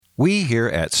We here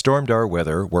at Stormdar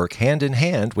Weather work hand in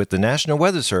hand with the National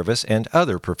Weather Service and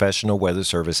other professional weather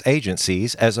service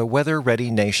agencies as a Weather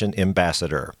Ready Nation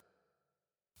ambassador.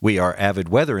 We are avid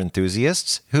weather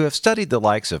enthusiasts who have studied the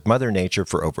likes of Mother Nature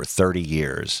for over 30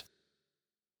 years.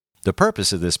 The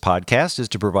purpose of this podcast is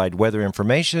to provide weather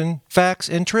information, facts,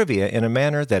 and trivia in a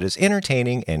manner that is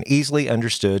entertaining and easily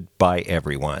understood by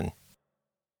everyone.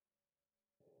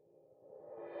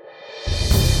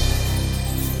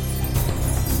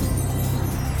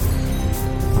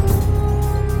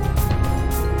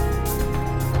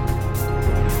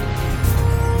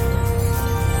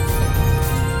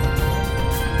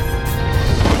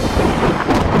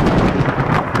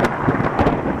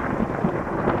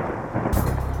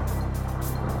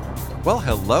 Well,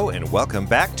 hello and welcome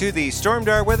back to the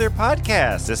Stormdar Weather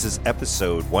Podcast. This is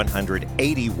episode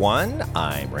 181.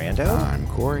 I'm Rando. I'm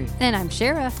Corey. And I'm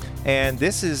Shara. And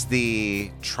this is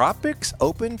the Tropics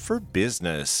Open for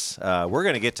Business. We're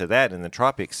going to get to that in the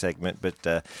Tropics segment,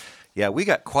 but yeah, we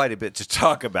got quite a bit to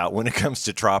talk about when it comes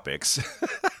to tropics.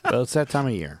 Well, it's that time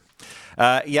of year.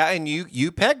 Yeah, and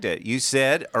you pegged it. You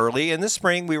said early in the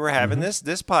spring we were having this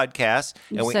podcast.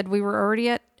 You said we were already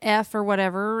at F or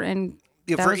whatever, and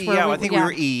I think we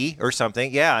were E or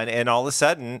something. Yeah, and all of a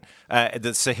sudden,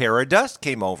 the Sahara dust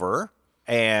came over,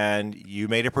 and you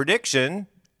made a prediction.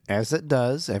 As it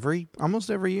does almost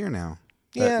every year now.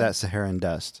 That Saharan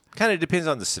dust. Kind of depends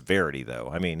on the severity, though.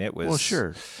 I mean, it was... Well,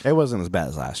 sure. It wasn't as bad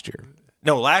as last year.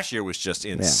 No, last year was just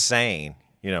insane.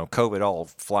 Yeah. You know, COVID all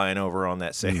flying over on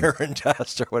that Saharan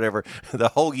dust or whatever. The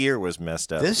whole year was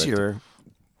messed up. This year...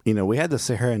 You know, we had the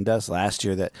Saharan dust last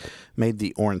year that made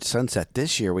the orange sunset.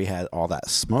 This year, we had all that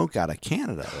smoke out of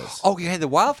Canada. Oh, you had the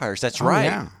wildfires. That's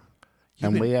right. Yeah.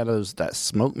 We had that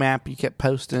smoke map you kept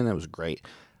posting. It was great.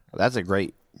 That's a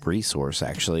great resource,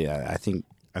 actually. I think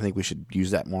we should use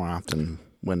that more often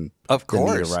when the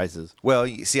need arises. Well,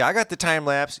 you see, I got the time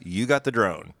lapse. You got the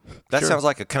drone. That sounds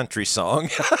like a country song.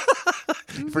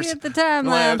 We get the time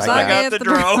lapse. I got the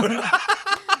drone.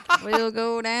 We'll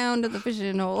go down to the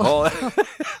fishing hole. Oh,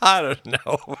 I don't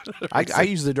know. I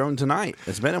used the drone tonight.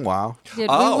 It's been a while. We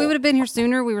would have been here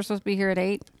sooner. We were supposed to be here at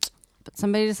 8, but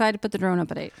somebody decided to put the drone up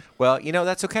at 8. Well, you know,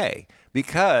 that's okay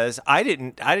because I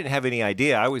didn't have any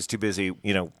idea. I was too busy,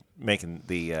 making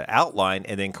the outline,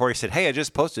 and then Corey said, "Hey, I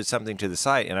just posted something to the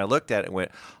site," and I looked at it and went,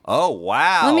 "Oh,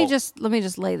 wow." Let me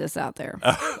just lay this out there.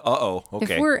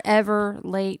 Okay. If we're ever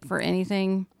late for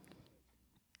anything,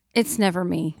 it's never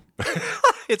me.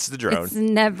 It's the drone.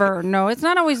 It's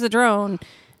not always the drone,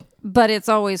 but it's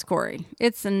always Corey.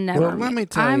 It's never me. Let me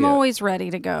tell I'm you, always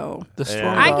ready to go.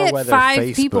 I get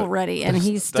 5 people ready, and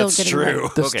he's still getting ready.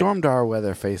 The Stormdar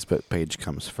Weather Facebook page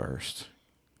comes first.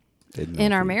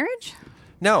 In our marriage?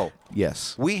 No.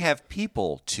 Yes. We have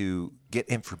people to get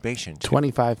information to.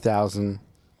 25,000.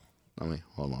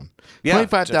 Hold on. Yeah,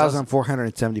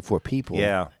 25,474 people.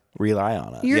 Yeah. Rely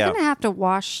on us. You're going to have to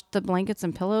wash the blankets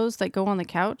and pillows that go on the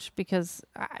couch because,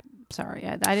 sorry,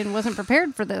 I wasn't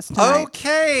prepared for this tonight.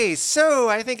 Okay, so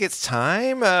I think it's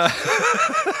time.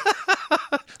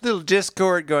 Little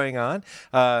discord going on.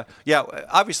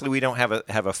 Obviously we don't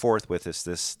have a fourth with us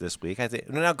this week. I think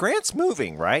now Grant's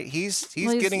moving, right? He's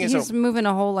moving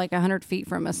a whole 100 feet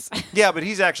from us. Yeah, but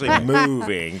he's actually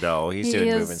moving though. He's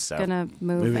doing moving stuff. He's gonna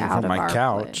move moving out from of my our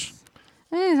couch. place.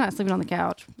 He's not sleeping on the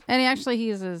couch, and he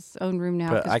has his own room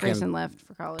now because Grayson left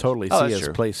for college. Totally see his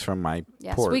place from my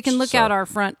porch. porch. We can look out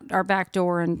our back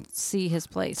door and see his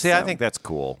place. See, I think that's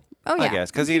cool. Oh yeah, I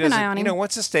guess because he doesn't,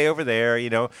 wants to stay over there,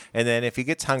 and then if he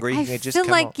gets hungry, he can just come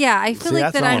I feel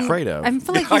like that I'm afraid of. I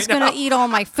feel like he's going to eat all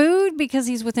my food because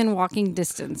he's within walking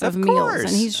distance of meals, and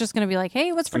he's just going to be like,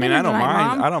 "Hey, what's for dinner I don't tonight,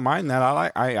 mind. Mom?" I don't mind that.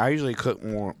 I usually cook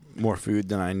more food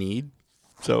than I need.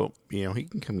 So, he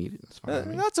can come eat it. It's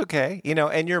fine. That's okay.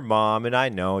 And your mom, and I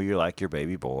know you like your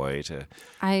baby boy.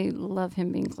 I love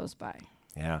him being close by.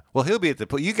 Yeah. Well, he'll be at the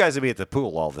pool. You guys will be at the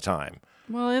pool all the time.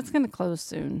 Well, it's going to close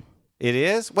soon. It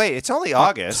is? Wait, it's only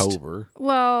August. October.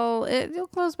 Well, it'll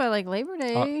close by Labor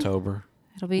Day. October.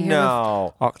 It'll be here.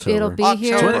 No. October. It'll be October.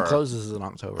 here. When it closes in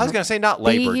October. I was going to say not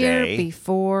Labor be here Day.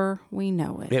 Before we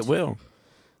know it. It will.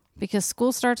 Because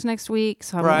school starts next week,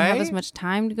 so I won't have as much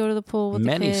time to go to the pool with the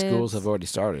kids. Many schools have already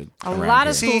started. A lot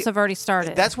of schools have already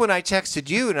started. That's when I texted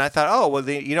you, and I thought, oh, well,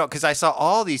 because I saw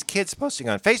all these kids posting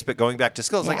on Facebook going back to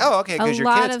school. It's like, oh, okay, because your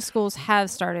kids. A lot of schools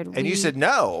have started. And you said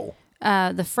no.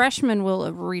 The freshmen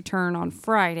will return on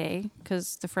Friday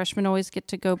because the freshmen always get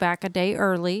to go back a day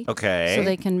early. Okay. So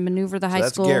they can maneuver the high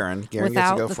school Garen. Garen without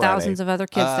gets to go the Friday. thousands of other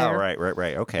kids there.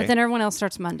 Right. Okay. But then everyone else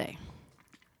starts Monday.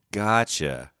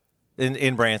 Gotcha.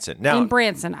 In Branson. Now, in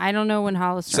Branson. I don't know when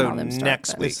Hollister and all them start.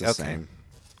 next week. It's the same.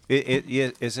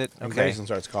 Is it? And Okay. Grayson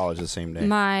starts college the same day.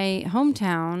 My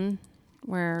hometown,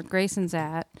 where Grayson's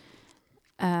at,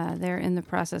 they're in the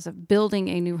process of building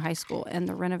a new high school, and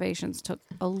the renovations took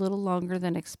a little longer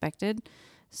than expected.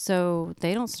 So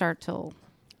they don't start till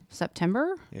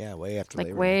September. Yeah, way after Like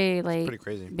Labor way Day. late. Pretty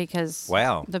crazy. Because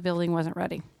Wow. the building wasn't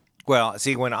ready. Well,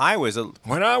 see, when I was a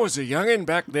youngin'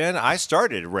 back then, I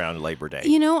started around Labor Day.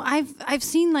 You know, I've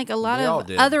seen like a lot They all of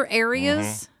did. other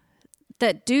areas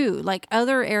that do, like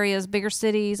other areas, bigger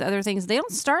cities, other things. They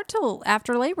don't start till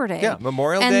after Labor Day. Yeah,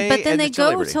 Memorial Day but then and they until go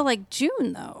Labor Day. till like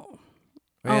June though.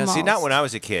 Yeah, see, not Almost. when I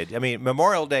was a kid. I mean,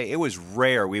 Memorial Day, it was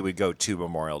rare we would go to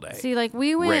Memorial Day. See, like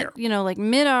we went, Rare. you know, like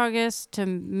mid-August to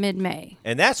mid-May.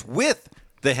 And that's with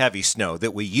the heavy snow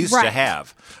that we used to Right.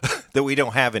 have that we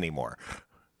don't have anymore.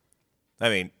 I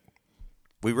mean,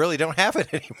 we really don't have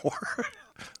it anymore.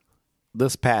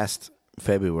 This past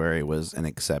February was an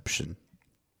exception.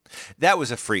 That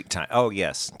was a freak time. Oh,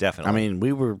 yes, definitely. I mean,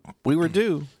 we were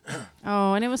due,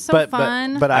 Oh, and it was so but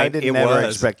fun. but I It didn't ever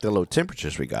was. expect the low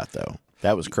temperatures we got though.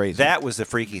 That was crazy. that was the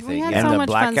freaky we thing. had yeah. And so the much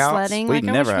fun blackouts, sledding. we'd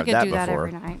Like, never I had wish we could that do that before.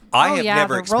 every night. I oh have yeah,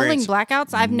 never the rolling experienced-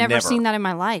 blackouts. I've never Never. seen that in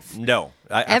my life. No,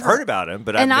 I've Ever. heard about them,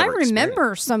 but And I've I never experienced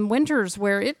remember some winters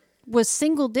where it was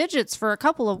single digits for a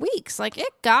couple of weeks. Like it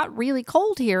got really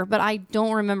cold here, but I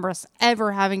don't remember us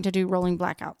ever having to do rolling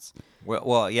blackouts.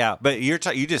 Well, yeah, but you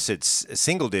just said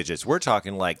single digits. We're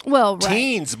talking like Well, right.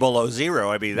 teens below zero.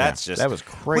 I mean, that's just that was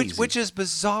crazy. which is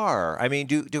bizarre. I mean,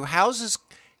 do houses,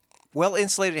 well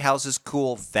insulated houses,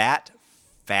 cool that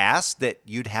fast that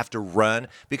you'd have to run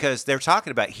because they're talking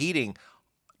about heating?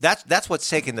 That's what's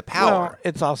taking the Well, power.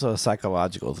 it's also a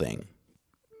psychological thing.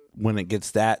 When it gets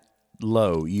that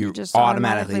low, you just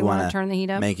automatically automatically wanna want turn the heat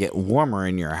to up? make it warmer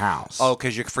in your house. Oh,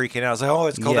 because you're freaking out. I was like, oh,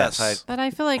 it's cold Yes. outside. But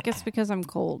I feel like it's because I'm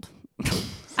cold.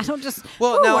 I don't just.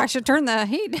 Well, Well, no. I should turn the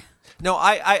heat No,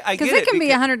 I because get it can be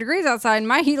because- 100 degrees outside, and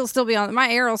my heat will still be on. My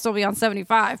air will still be on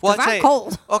 75 Well, because I'll I'm tell you-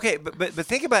 cold. Okay, but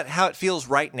think about how it feels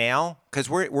right now because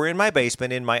we're in my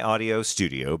basement, in my audio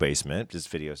studio basement, just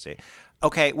video state.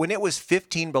 Okay, when it was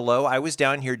 15 below, I was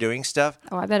down here doing stuff.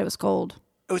 Oh, I bet it was cold.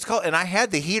 It was cold, and I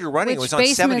had the heater running. Which it was on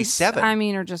basements, 77. I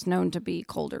mean, are just known to be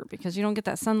colder because you don't get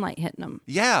that sunlight hitting them.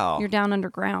 Yeah, You're down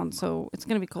underground, so it's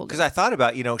going to be colder. because I thought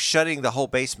about shutting the whole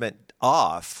basement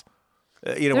off.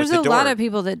 There's with the a door. lot of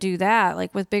people that do that,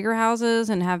 like with bigger houses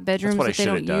and have bedrooms what I that they should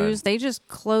don't have done. use. They just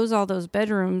close all those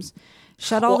bedrooms,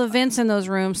 shut all Well, the vents in those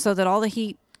rooms so that all the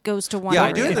heat goes to one Yeah, I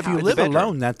area do of in the if you house. the live bedroom.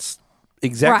 alone, that's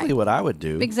exactly Right. what I would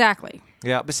do. Exactly.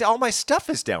 Yeah, but see, all my stuff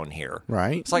is down here.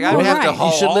 Right? It's like Well, I would have to right.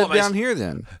 haul You should all live of my down here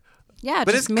then. Yeah,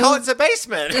 But just it's move. cold. It's a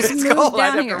basement. just It's move cold.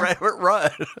 down I'd have to run.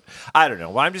 I don't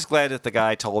know. Well, I'm just glad that the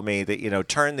guy told me that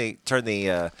turn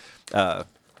the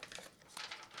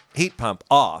heat pump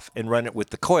off and run it with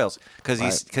the coils because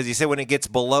he said when it gets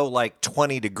below like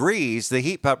 20 degrees, the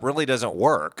heat pump really doesn't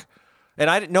work.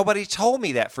 And nobody told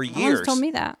me that for No years. one's told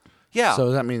me that. Yeah. So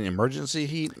does that mean emergency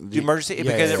heat? The emergency Yeah,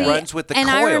 because yeah, it yeah. runs with the and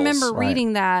coils. I remember Right.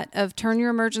 reading that of turn your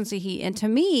emergency heat, and to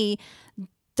me,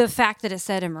 the fact that it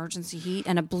said emergency heat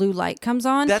and a blue light comes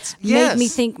on That's- made me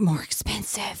yes. think more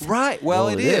expensive. Right. Well,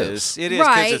 Well, it it is. is. It is because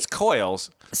Right. it's coils.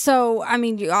 So I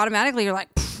mean, you automatically you're like,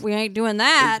 we ain't doing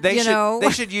that. They you should know. they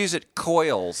should use it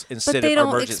coils instead But they of don't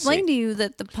emergency. explain to you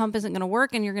that the pump isn't going to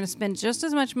work, and you're going to spend just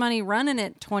as much money running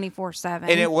it 24/7.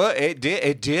 And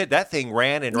it did. That thing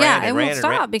ran and yeah, ran it and ran won't and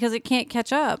stop ran. because it can't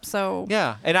catch up. So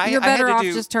Yeah, and I you're I had better to off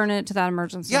do, just turning it to that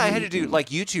emergency. Yeah, I had to heat. do like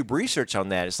YouTube research on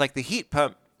that. It's like the heat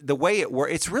pump, the way it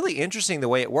works. It's really interesting the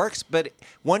way it works. But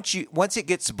once it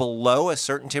gets below a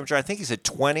certain temperature, I think he said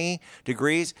 20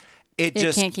 degrees, it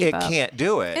just can't keep up. can't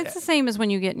do it. It's the same as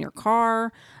when you get in your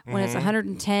car when it's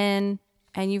 110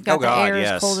 and you've got Mm-hmm. Oh, God, the air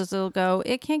yes. as cold as it'll go.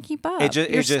 It can't keep up. It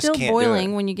you're just still can't do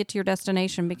boiling it. when you get to your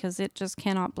destination because it just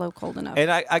cannot blow cold enough.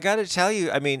 And I got to tell you,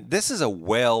 I mean, this is a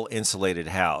well insulated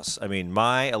house. I mean,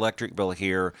 my electric bill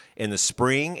here in the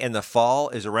spring and the fall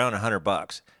is around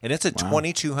 $100, and it's a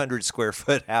 2,200 square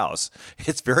foot house.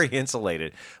 It's very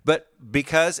insulated. But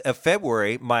because of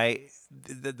February,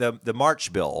 the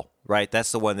March bill, right?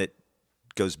 That's the one that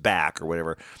goes back or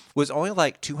whatever, was only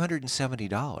like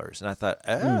 $270. And I thought,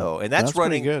 oh, and that's That's pretty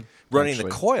running good, running actually.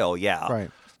 the coil, yeah.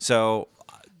 Right. So,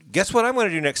 guess what I'm going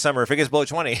to do next summer if it gets below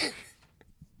 20?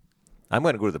 I'm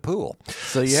going to go to the pool.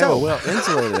 So you have a well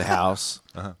insulated house.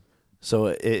 So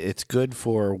it's good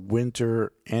for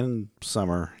winter and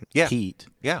summer Yeah. heat,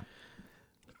 Yeah.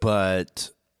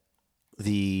 but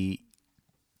the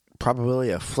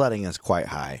probability of flooding is quite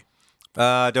high.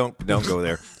 Don't go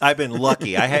there. I've been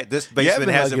lucky. I had this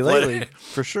basement hasn't lucky flooded. lately,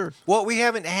 for sure. Well, we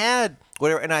haven't had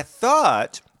whatever, and I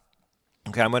thought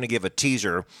Okay, I'm going to give a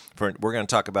teaser for. We're going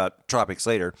to talk about tropics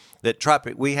later.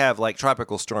 We have like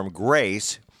tropical storm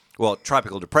Grace. Well,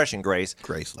 tropical depression Grace.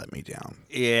 Grace let me down.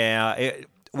 Yeah,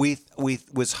 we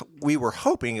were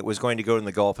hoping it was going to go in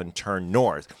the Gulf and turn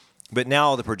north, but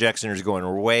now the projections are going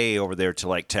way over there to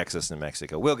like Texas and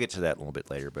Mexico. We'll get to that a little bit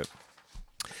later, but.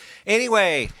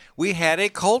 Anyway, we had a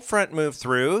cold front move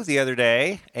through the other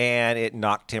day, and it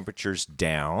knocked temperatures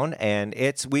down. And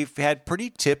we've had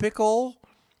pretty typical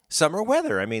summer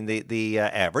weather. I mean, the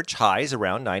average high is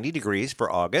around 90 degrees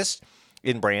for August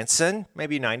in Branson,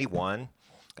 maybe 91,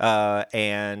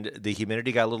 and the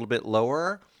humidity got a little bit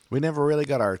lower. We never really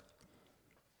got our.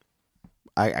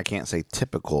 I can't say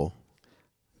typical,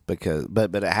 but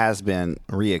it has been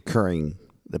reoccurring.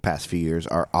 The past few years,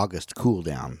 our August cool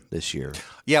down this year.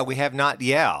 Yeah, we have not.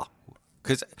 Yeah,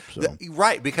 because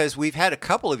we've had a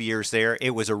couple of years there.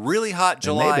 It was a really hot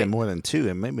July. It may have been more than 2.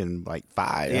 It may have been like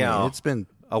 5. Yeah, I mean, it's been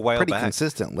a while pretty back.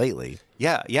 Consistent lately.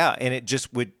 Yeah, and it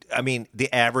just would. I mean,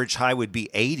 the average high would be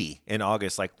 80 in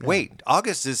August. Like, wait,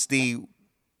 August is the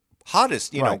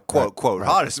hottest, quote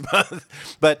hottest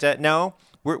month. But no,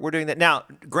 we're doing that now.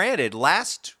 Granted,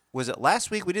 last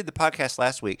week we did the podcast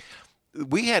last week.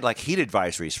 We had like heat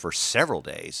advisories for several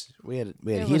days. We had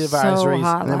heat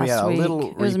advisories, and then we had a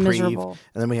little reprieve, and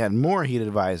then we had more heat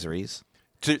advisories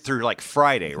through like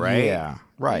Friday, right? Yeah,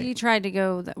 right. We tried to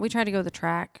go the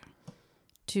track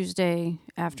Tuesday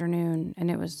afternoon,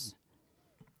 and it was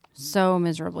so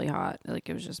miserably hot. Like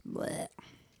it was just bleh.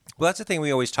 Well, that's the thing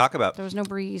we always talk about. There was no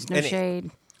breeze, no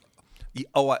shade.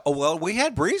 Well, we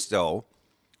had breeze though.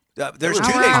 There's 2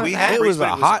 days we had. It was a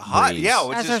hot breeze. Yeah,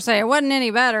 as I say, it wasn't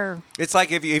any better. It's like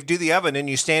if you do the oven and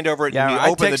you stand over it Yeah, and you I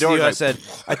open the door.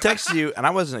 I texted you, and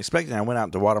I wasn't expecting it. I went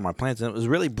out to water my plants, and it was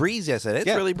really breezy. I said, it's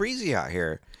really breezy out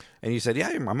here. And you said,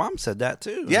 yeah, my mom said that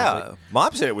too. Yeah, like,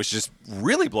 Mom said it was just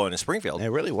really blowing in Springfield. It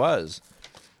really was.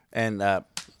 And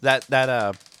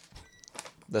the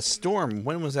storm,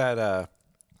 when was that?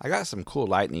 I got some cool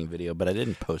lightning video, but I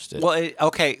didn't post it. Well,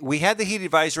 okay, we had the heat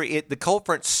advisory. The cold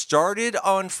front started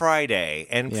on Friday,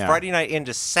 and Friday night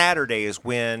into Saturday is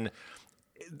when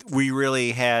we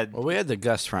really had... Well, we had the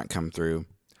gust front come through.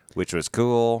 Which was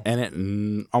cool. And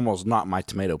it almost knocked my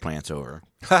tomato plants over.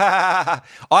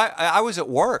 I was at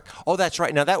work. Oh, that's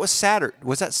right. Now, that was Saturday.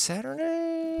 Was that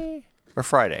Saturday or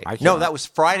Friday? No, that was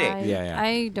Friday.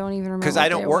 I don't even remember. Because I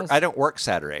don't work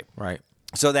Saturday. Right.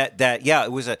 So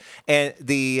it was and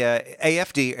the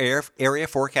AFD area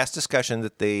forecast discussion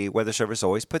that the Weather Service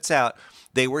always puts out.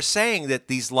 They were saying that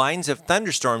these lines of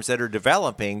thunderstorms that are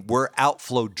developing were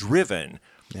outflow driven,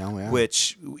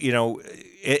 which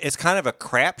it's kind of a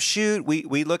crapshoot.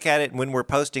 We look at it when we're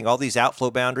posting all these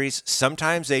outflow boundaries.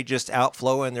 Sometimes they just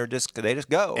outflow and they just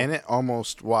go. And it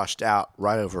almost washed out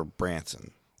right over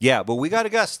Branson. Yeah, but we got a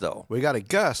gust though. We got a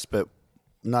gust, but.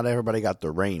 Not everybody got the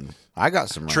rain. I got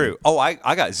some rain. True. Oh, I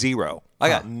got zero. I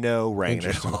got no rain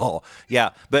at all.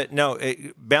 Yeah, but no,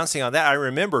 bouncing on that, I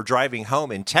remember driving home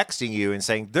and texting you and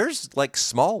saying, there's like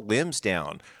small limbs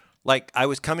down. Like I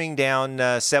was coming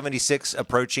down 76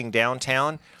 approaching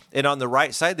downtown, and on the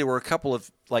right side, there were a couple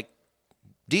of like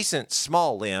decent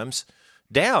small limbs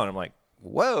down. I'm like,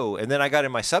 whoa. And then I got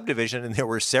in my subdivision, and there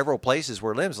were several places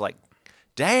where limbs like,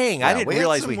 dang, I didn't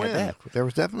realize we had that. There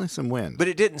was definitely some wind. But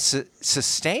it didn't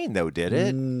sustain, though, did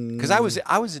it? Because I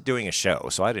was doing a show,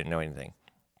 so I didn't know anything.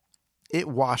 It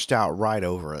washed out right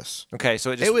over us. Okay,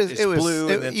 so it was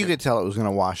blew. You could tell it was going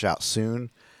to wash out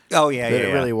soon. Oh, yeah, but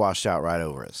it really washed out right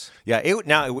over us. Yeah,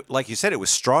 like you said, it was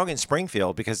strong in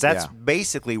Springfield because that's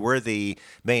basically where the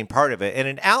main part of it. And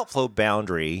an outflow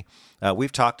boundary,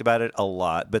 we've talked about it a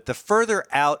lot, but the further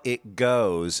out it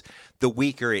goes, the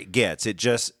weaker it gets. It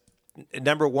just...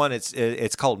 Number one,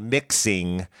 it's called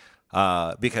mixing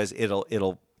because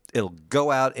it'll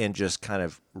go out and just kind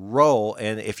of roll.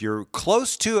 And if you're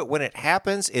close to it when it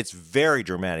happens, it's very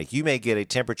dramatic. You may get a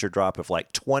temperature drop of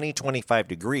like 20, 25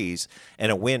 degrees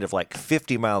and a wind of like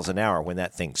 50 miles an hour when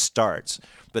that thing starts.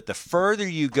 But the further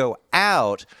you go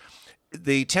out,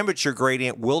 the temperature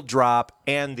gradient will drop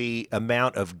and the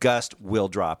amount of gust will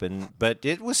drop. But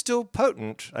it was still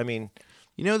potent. I mean...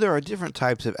 there are different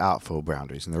types of outflow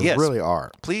boundaries, and there really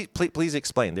are. Please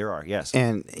explain. There are, yes.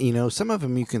 And, some of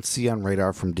them you can see on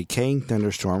radar from decaying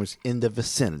thunderstorms in the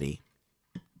vicinity.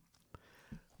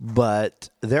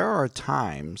 But there are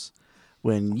times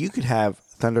when you could have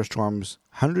thunderstorms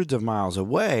hundreds of miles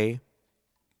away,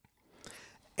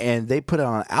 and they put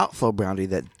on an outflow boundary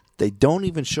that they don't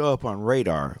even show up on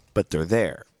radar, but they're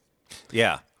there.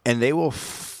 Yeah. And they will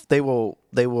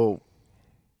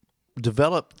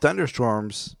develop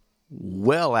thunderstorms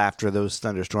well after those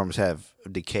thunderstorms have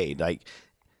decayed. Like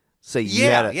Say you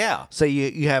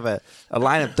have a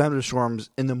line of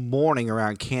thunderstorms in the morning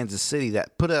around Kansas City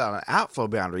that put it on an outflow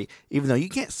boundary, even though you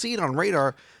can't see it on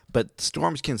radar, but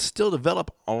storms can still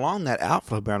develop along that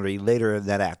outflow boundary later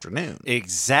that afternoon.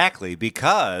 Exactly,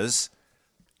 because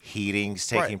heating's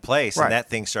taking place, and that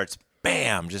thing starts,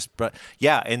 bam,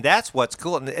 and that's what's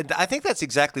cool. And I think that's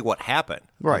exactly what happened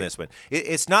on this one.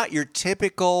 It's not your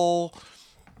typical,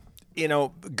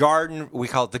 garden, we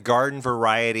call it the garden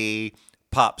variety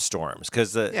pop storms,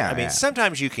 because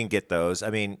sometimes you can get those.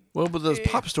 But those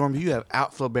pop storms, you have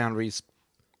outflow boundaries,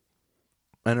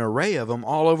 an array of them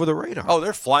all over the radar. Oh,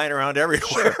 they're flying around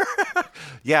everywhere.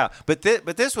 Yeah, but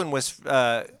this one was,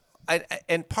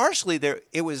 and partially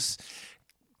it was,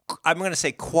 I'm going to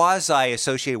say quasi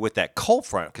associated with that cold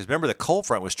front, because remember the cold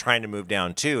front was trying to move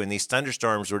down too, and these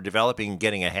thunderstorms were developing and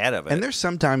getting ahead of it. And there's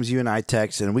sometimes you and I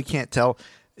text and we can't tell,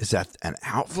 is that an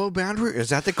outflow boundary or is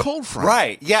that the cold front?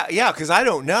 Right. Yeah, because I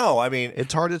don't know.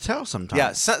 It's hard to tell sometimes.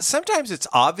 Yeah, sometimes it's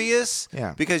obvious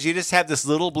because you just have this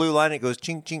little blue line that goes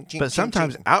ching, ching, ching. But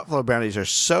sometimes outflow boundaries are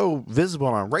so visible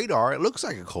on radar, it looks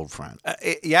like a cold front.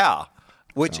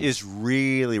 Which is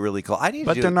really, really cool.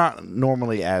 But they're not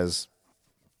normally as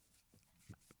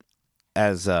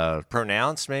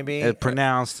pronounced, maybe?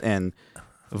 Pronounced and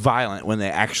violent when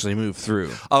they actually move through.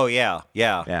 Oh, yeah.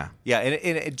 And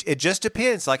it just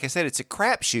depends. Like I said, it's a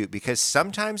crapshoot, because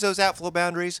sometimes those outflow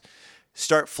boundaries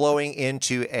start flowing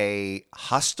into a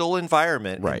hostile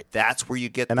environment. Right. That's where you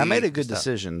get I made a good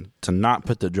decision to not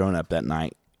put the drone up that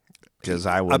night, because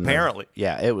I would apparently.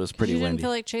 Yeah, it was pretty windy. You didn't feel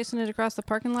like chasing it across the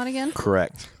parking lot again?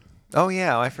 Correct. Oh,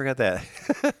 yeah, I forgot that.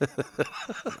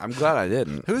 I'm glad I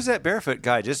didn't. Who's that barefoot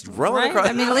guy just rolling across?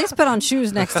 At least put on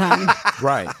shoes next time.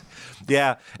 Right.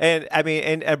 Yeah, and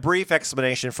and a brief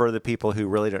explanation for the people who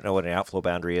really don't know what an outflow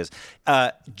boundary is.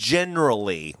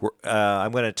 Generally,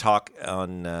 I'm going to talk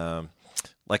on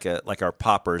like our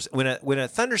poppers. When a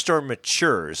thunderstorm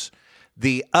matures,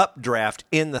 the updraft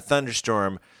in the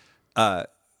thunderstorm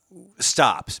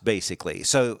stops, basically.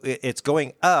 So it's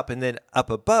going up, and then up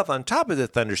above on top of the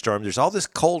thunderstorm, there's all this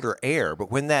colder air. But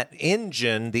when that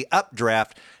engine, the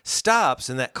updraft, stops,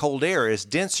 and that cold air is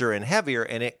denser and heavier,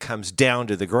 and it comes down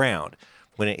to the ground.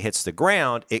 When it hits the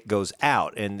ground, it goes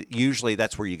out, and usually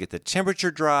that's where you get the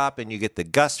temperature drop and you get the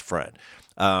gust front.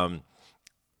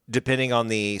 Depending on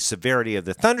the severity of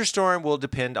the thunderstorm will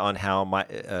depend on how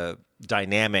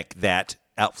dynamic that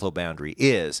outflow boundary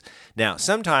is. Now,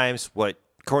 sometimes what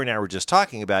Corey and I were just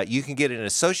talking about, you can get it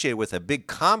associated with a big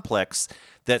complex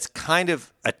that's kind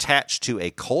of attached to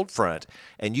a cold front,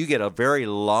 and you get a very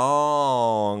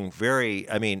long,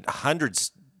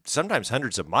 sometimes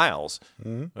hundreds of miles,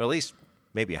 or at least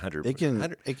maybe 100. It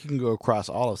can go across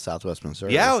all of Southwest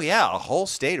Missouri. Yeah, a whole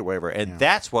state or whatever. And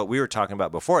that's what we were talking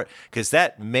about before, because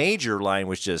that major line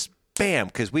was just bam,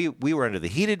 because we were under the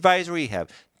heat advisory. We have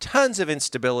tons of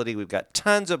instability. We've got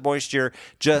tons of moisture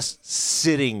just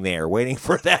sitting there waiting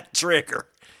for that trigger.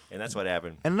 And that's what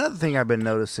happened. And another thing I've been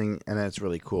noticing, and that's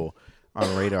really cool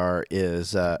on radar,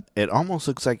 is it almost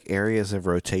looks like areas of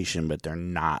rotation, but they're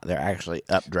not. They're actually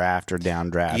updraft or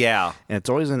downdraft. Yeah. And it's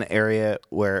always an area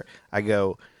where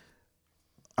I'm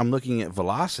looking at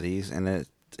velocities, and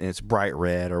it's bright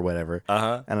red or whatever.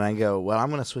 And I go, well, I'm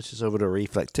going to switch this over to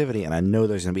reflectivity, and I know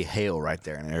there's going to be hail right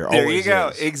there. And there you go.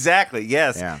 Is. Exactly.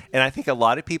 Yes. Yeah. And I think a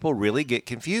lot of people really get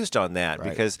confused on that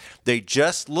because they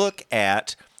just look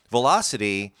at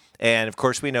velocity. And of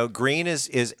course, we know green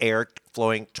is air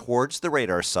flowing towards the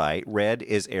radar site. Red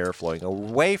is air flowing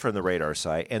away from the radar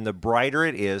site. And the brighter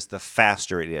it is, the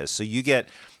faster it is. So you get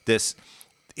this,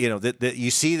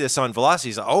 you see this on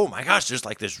velocities. Oh my gosh, there's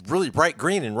like this really bright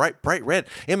green and bright red.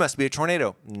 It must be a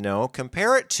tornado. No,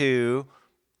 compare it to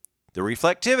the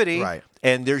reflectivity. Right.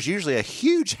 And there's usually a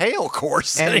huge hail core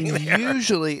sitting there. And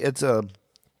usually it's a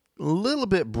little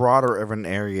bit broader of an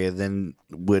area than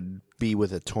would be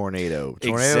with a tornado.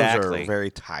 Tornadoes are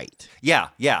very tight. Yeah.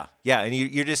 And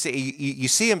you're just you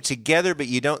see them together, but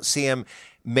you don't see them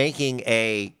making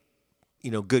a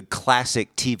good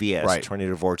classic TVS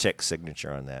tornado vortex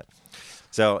signature on that.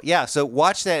 So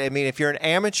watch that. I mean, if you're an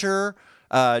amateur,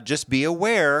 just be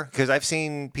aware, because I've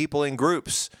seen people in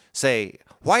groups say,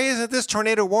 "Why isn't this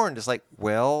tornado warned?" It's like,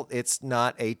 well, it's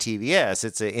not a TVS.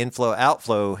 It's an inflow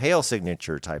outflow hail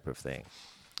signature type of thing.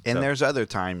 And there's other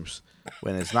times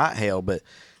when it's not hail, but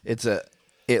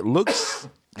it looks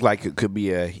like it could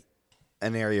be an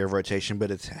area of rotation, but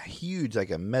it's huge,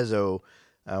 like a meso.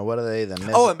 What are they? A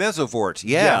mesovort.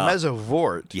 Yeah,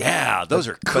 mesovort. Yeah, those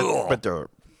are cool. But they're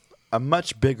a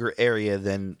much bigger area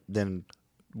than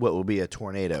what will be a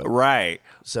tornado. Right.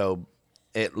 So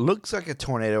it looks like a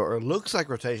tornado or it looks like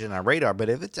rotation on radar, but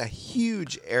if it's a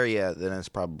huge area, then it's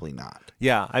probably not.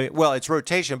 Yeah, I mean, well, it's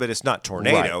rotation, but it's not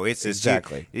tornado. Right, It's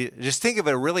exactly. Just think of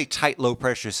a really tight, low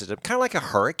pressure system, kind of like a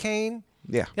hurricane.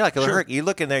 Yeah, Yeah, like a sure. hurricane. You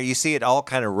look in there, you see it all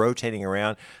kind of rotating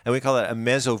around, and we call it a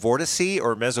mesovortice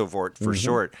or mesovort for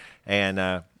short.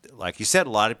 And like you said, a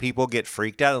lot of people get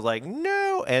freaked out. They're like,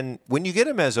 no. And when you get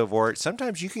a mesovort,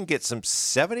 sometimes you can get some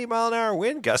 70-mile-an-hour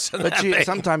wind gusts. On But that thing.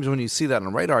 sometimes when you see that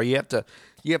on radar, you have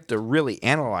to really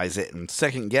analyze it and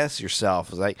second guess yourself.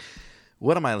 It's like,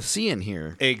 what am I seeing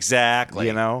here? Exactly.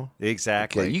 You know?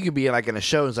 Exactly. You could be like in a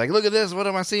show. It's like, look at this. What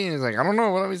am I seeing? It's like, I don't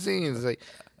know. What am I seeing? It's like,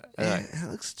 it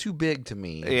looks too big to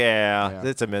me. Yeah,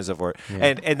 it's a mesovort.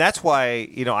 And that's why,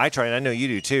 I try, and I know you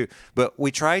do too, but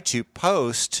we try to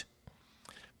post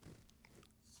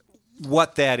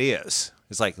what that is.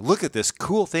 It's like, look at this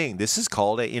cool thing. This is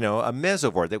called a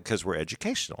mesovort because we're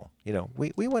educational.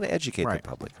 We want to educate Right. the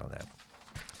public on that.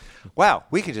 Wow,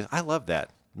 I love that.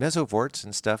 Mesovorts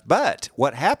and stuff. But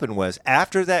what happened was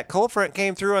after that cold front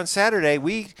came through on Saturday,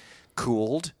 we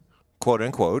cooled, quote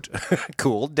unquote,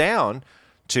 cooled down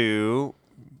to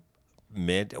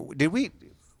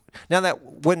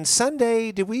when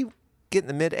Sunday, did we get in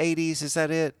the mid 80s? Is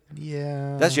that it?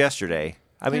 Yeah. That's yesterday.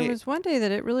 I mean, There was one day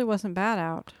that it really wasn't bad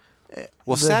out.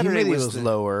 well, the Saturday humidity was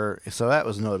lower, so that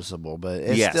was noticeable. But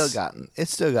it's Yes. still got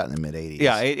in the mid 80s.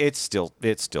 yeah, it's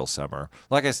still summer.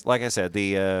 Like I said,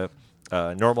 the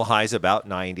normal high is about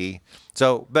 90.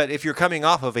 So, but if you're coming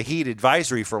off of a heat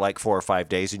advisory for like 4 or 5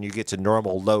 days and you get to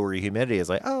normal lower humidity, it's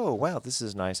like, oh wow, this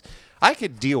is nice. I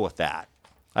could deal with that.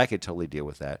 I could totally deal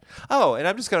with that. Oh, and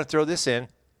I'm just going to throw this in.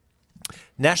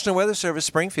 National Weather Service,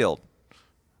 Springfield.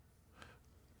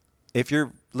 If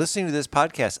you're listening to this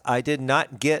podcast, I did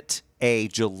not get a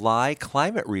July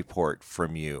climate report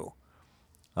from you.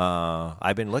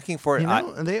 I've been looking for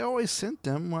it. They always sent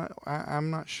them. I'm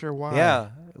not sure why. Yeah,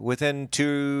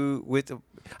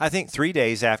 I think 3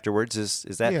 days afterwards is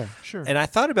that. Yeah, sure. And I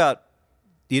thought about,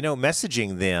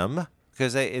 messaging them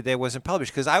because they wasn't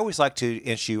published, because I always like to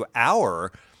issue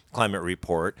our climate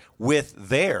report with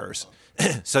theirs.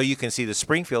 So you can see the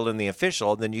Springfield and the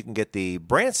official, and then you can get the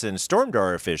Branson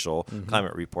Stormdar official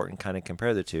climate report and kind of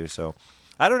compare the two. So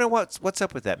I don't know what's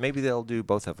up with that. Maybe they'll do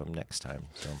both of them next time.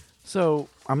 So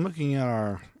I'm looking at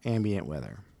our ambient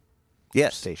weather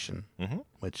Yes. station,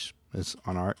 which is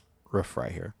on our roof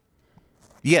right here.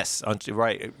 Yes,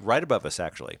 right above us,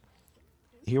 actually.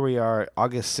 Here we are,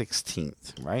 August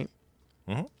 16th, right?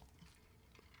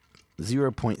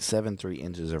 0.73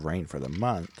 inches of rain for the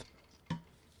month,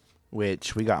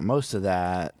 which we got most of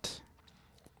that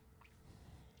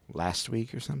last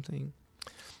week or something.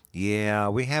 Yeah,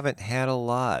 we haven't had a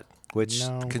lot, which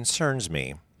No. concerns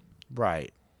me.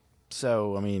 Right.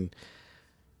 So, I mean,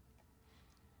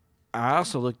 I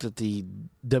also looked at the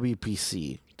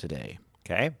WPC today,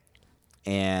 Okay.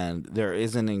 and there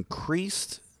is an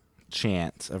increased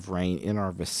chance of rain in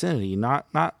our vicinity, not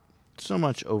so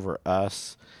much over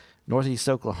us. Northeast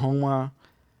Oklahoma,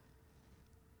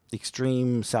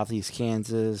 extreme southeast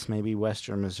Kansas, maybe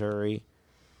western Missouri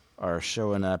are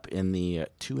showing up in the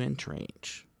 2-inch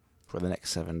range for the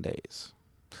next 7 days.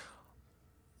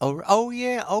 Oh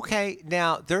yeah. Okay.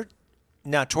 Now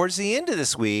towards the end of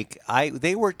this week,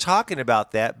 they were talking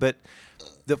about that, but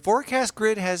the forecast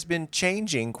grid has been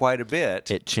changing quite a bit.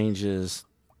 It changes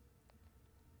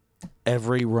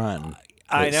every run.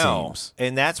 I it know, seems.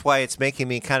 and that's why it's making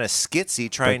me kind of skitsy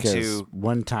trying Because to.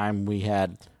 one time we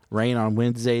had rain on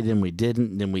Wednesday, then we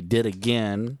didn't, then we did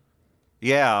again.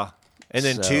 Yeah, and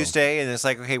then So- Tuesday, and it's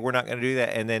like, okay, we're not going to do that,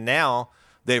 and then now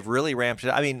they've really ramped it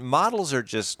up. I mean, models are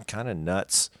just kind of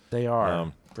nuts. They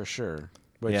are, for sure.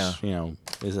 Which, yeah.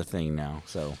 is a thing now.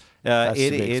 So that's to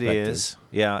It be expected. is,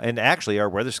 yeah. And actually, our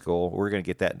weather school, we're going to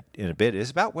get that in a bit, is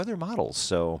about weather models.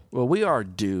 So Well, we are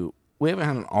due. We haven't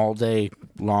had an all-day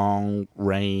long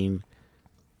rain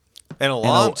in a in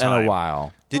long time, in a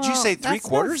while. Did you say three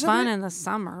quarters That's no fun of it? in the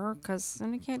summer because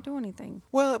then you can't do anything.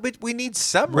 Well, but we need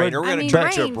some rain, or we're I going mean, to turn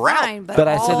into a rain, drought. fine, But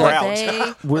I said all that-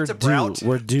 day. We're What's a due. drought?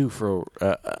 We're due for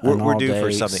We're due for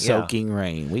all-day something, yeah. soaking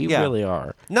rain. We Yeah. really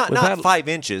are. Not We've 5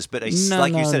 inches, but No,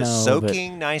 like you no, said, no,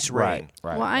 soaking nice rain.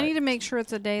 Right. Well, I right. need to make sure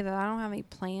it's a day that I don't have any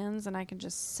plans and I can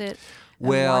just sit and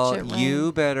Well, watch it rain.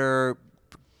 you better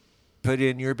put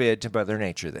in your bid to Mother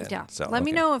Nature then. Yeah. So, Let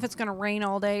me okay. know if it's going to rain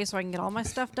all day so I can get all my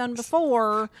stuff done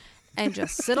before and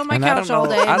just sit on my And I couch don't all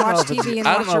know- day I and don't know watch if it's- TV and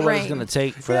I watch don't know it what rain. it's going to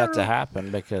take for that to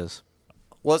happen because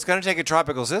Well, it's going to take a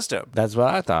tropical system, that's what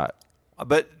I thought.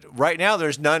 but right now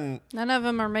there's none. None of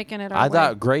them are making it. I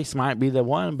thought Grace might be the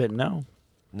one, but no.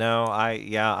 No, I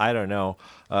don't know.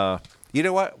 You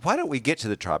know what? Why don't we get to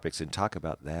the tropics and talk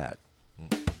about that?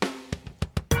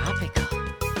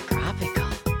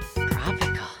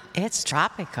 It's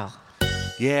tropical.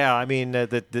 Yeah, I mean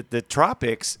the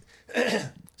tropics.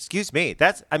 Excuse me.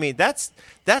 That's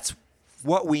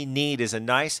what we need is a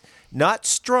nice, not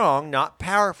strong, not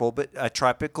powerful, but a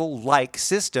tropical-like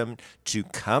system to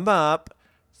come up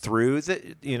through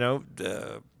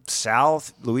the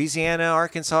South Louisiana,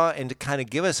 Arkansas, and to kind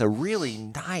of give us a really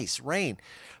nice rain.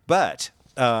 But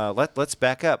let's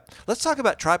back up. Let's talk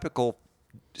about Tropical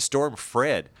Storm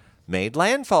Fred. Made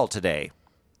landfall today.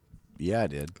 Yeah, I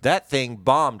did. That thing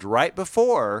bombed right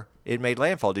before it made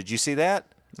landfall. Did you see that?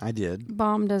 I did.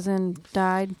 Bombed as in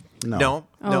died. No,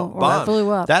 Or bombed.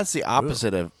 blew up. That's the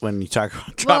opposite of when you talk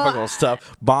about tropical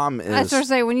stuff. Bomb is. That's what I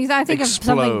say. When I think of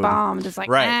something explode. bombed, it's like,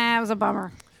 Right. it was a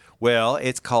bummer. Well,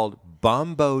 it's called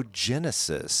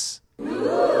bombogenesis.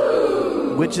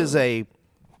 which is a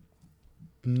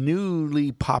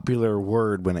newly popular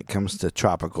word when it comes to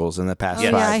tropicals in the past Oh,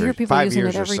 yeah, I hear people 5 using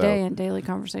years it or every so. day in daily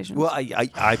conversations. Well,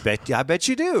 I bet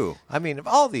you do. I mean, of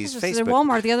all I these was just Facebook. at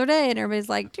Walmart the other day, and everybody's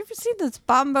like, "Do you ever see this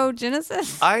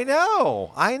bombogenesis?" I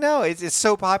know. It's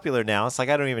so popular now. It's like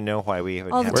I don't even know why we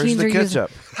even All the have. Where's teens the are using-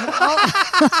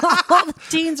 ketchup? All the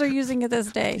teens are using it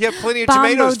this day. Yeah, plenty of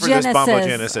tomatoes for this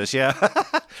Bombogenesis. bombogenesis. Yeah.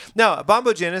 No,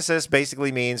 bombogenesis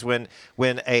basically means when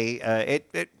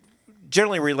it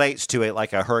generally relates to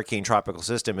like a hurricane tropical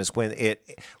system is when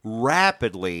it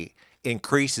rapidly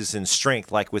increases in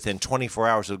strength. Like within 24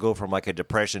 hours, it'll go from like a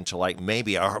depression to like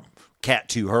maybe a Cat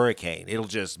 2 hurricane. It'll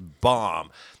just bomb,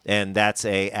 and that's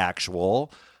an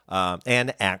actual term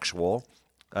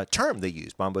they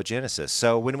use, bombogenesis.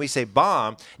 So when we say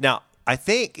bomb, now I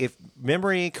think if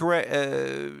memory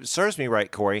serves me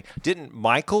right, Corey, didn't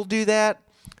Michael do that?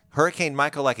 Hurricane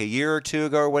Michael, like a year or two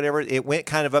ago or whatever, it went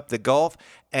kind of up the Gulf,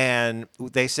 and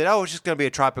they said, oh, it's just going to be a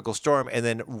tropical storm. And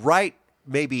then right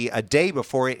maybe a day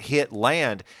before it hit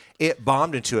land, it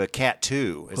bombed into a Cat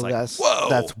 2. It's like, whoa.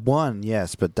 That's one,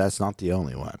 yes, but that's not the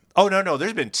only one. Oh, no,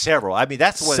 there's been several. I mean,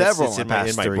 that's what Several it's in in the my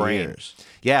past 3 brain. years.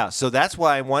 Yeah, so that's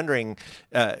why I'm wondering,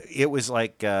 it was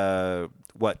like, the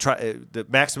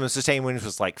maximum sustained wind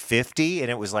was like 50, and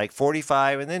it was like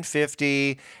 45, and then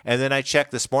 50, and then I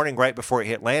checked this morning right before it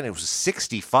hit land, it was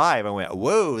 65. I went,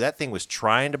 whoa, that thing was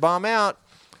trying to bomb out.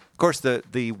 Of course,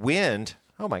 the wind,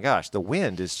 oh my gosh, the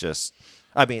wind is just,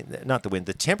 I mean, not the wind,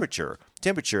 the temperature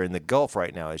in the Gulf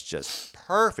right now is just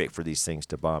perfect for these things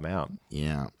to bomb out.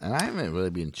 Yeah, and I haven't really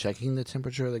been checking the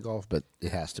temperature of the Gulf, but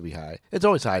it has to be high. It's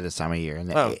always high this time of year, in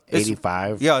the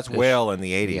 85. Yeah, it's well in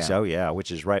the 80s. Yeah. Oh, yeah,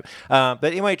 which is right. But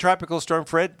anyway, Tropical Storm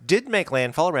Fred did make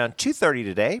landfall around 2:30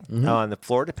 today on the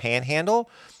Florida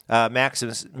Panhandle. Max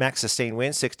sustained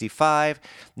wind 65.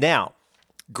 Now,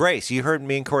 Grace, you heard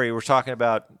me and Corey were talking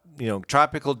about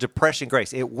tropical depression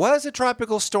Grace. It was a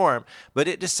tropical storm, but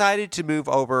it decided to move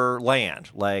over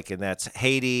land, and that's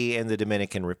Haiti and the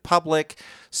Dominican Republic.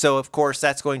 So, of course,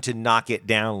 that's going to knock it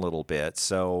down a little bit.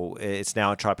 So it's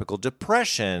now a tropical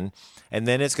depression, and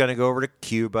then it's going to go over to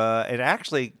Cuba. And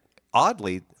actually,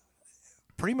 oddly,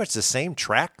 pretty much the same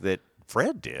track that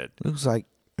Fred did. Looks like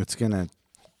it's going to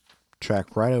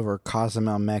track right over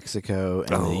Cozumel, Mexico,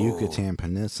 and the Yucatan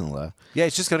Peninsula. Yeah,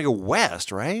 it's just going to go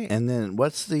west, right? And then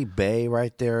what's the bay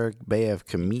right there? Bay of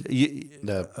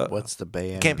what's the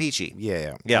bay? Campeche.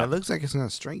 Yeah. Yeah. It looks like it's going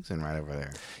to strengthen right over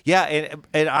there. Yeah,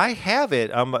 and I have it.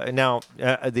 Now,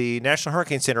 the National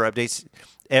Hurricane Center updates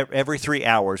every 3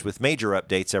 hours with major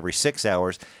updates every 6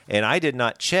 hours. And I did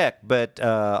not check, but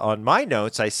on my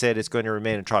notes, I said it's going to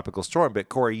remain a tropical storm. But,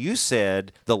 Corey, you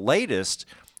said the latest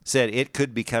said it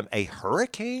could become a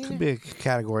hurricane? Could be a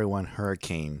Category 1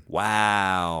 hurricane.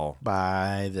 Wow.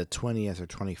 By the 20th or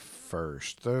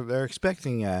 21st. They're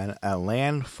expecting a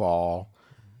landfall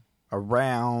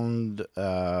around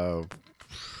the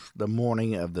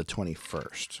morning of the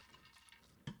 21st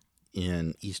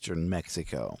in eastern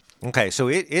Mexico. Okay, so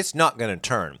it's not going to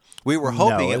turn. We were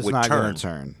hoping it would not turn. going to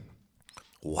turn.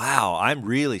 Wow, I'm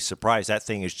really surprised that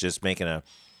thing is just making a...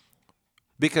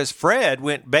 Because Fred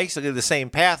went basically the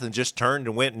same path and just turned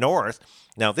and went north.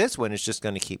 Now this one is just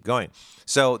going to keep going.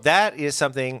 So that is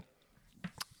something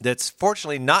that's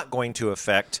fortunately not going to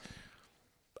affect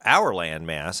our land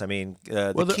mass. I mean,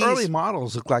 the early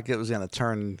models looked like it was going to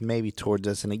turn maybe towards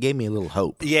us, and it gave me a little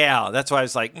hope. Yeah, that's why I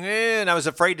was like, and I was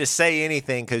afraid to say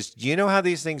anything because you know how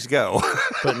these things go.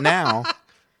 But now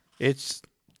it's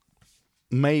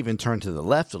may even turn to the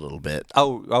left a little bit.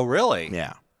 Oh, really?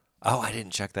 Yeah. Oh, I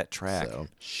didn't check that track. So.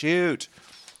 Shoot.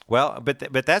 Well, but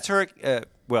that's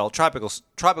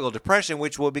tropical depression,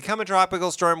 which will become a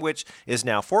tropical storm, which is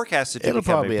now forecasted to It'll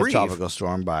become probably a be a brief tropical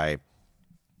storm by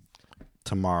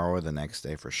tomorrow or the next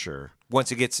day for sure.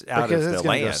 once it gets out Because of it's the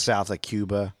going to go land. south of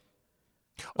Cuba.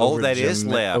 Oh, over that is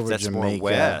left. over That's more Jamaica,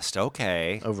 west.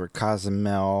 Okay. over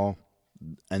Cozumel,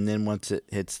 and then once it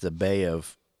hits the Bay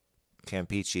of,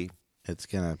 Campeche. it's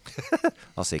gonna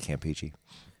I'll say Campeche.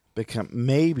 become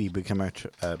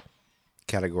a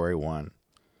Category 1.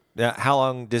 Now, how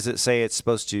long does it say it's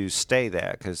supposed to stay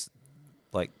that? Because,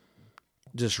 like,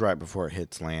 Just right before it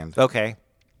hits land. okay.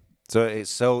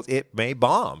 So it may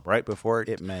bomb right before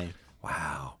It may.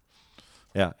 Wow.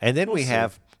 Yeah. And then we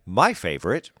have my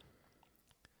favorite,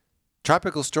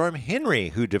 Tropical Storm Henry,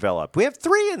 who developed. We have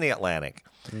 3 in the Atlantic.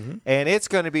 Mm-hmm. And it's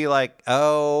going to be like,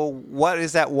 oh, what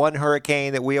is that one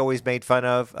hurricane that we always made fun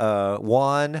of?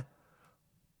 Juan.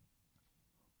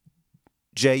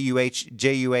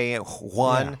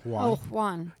 Juan. Juan. Oh,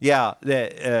 Juan. Yeah,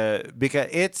 because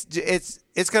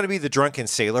it's going to be the drunken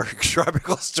sailor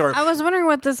tropical storm. I was wondering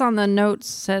what this on the notes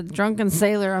said. Drunken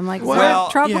sailor. I'm like, is there Well,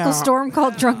 a tropical yeah. storm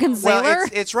called Drunken Sailor? Well,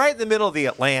 it's right in the middle of the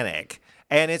Atlantic,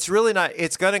 and it's really not.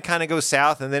 It's going to kind of go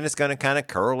south, and then it's going to kind of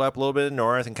curl up a little bit to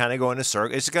north, and kind of go in a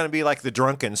circle. It's going to be like the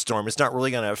drunken storm. It's not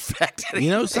really going to affect anything.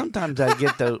 You know, sometimes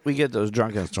we get those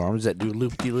drunken storms that do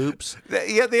loop-de-loops,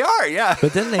 Yeah, they are. Yeah.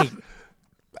 but then they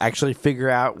actually figure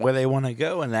out where they want to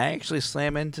go, and they actually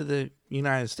slam into the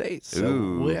United States. So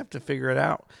Ooh. we have to figure it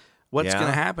out. What's Yeah. going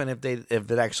to happen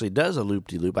if it actually does a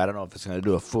loop-de-loop? I don't know if it's going to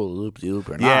do a full loop-de-loop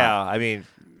or not. Yeah, I mean,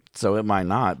 So it might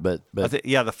not, but the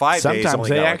 5 days. sometimes only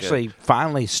they got like actually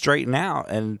finally straighten out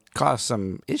and cause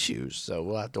some issues. So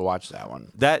we'll have to watch that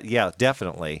one. yeah,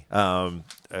 definitely.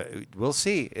 We'll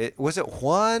see. Was it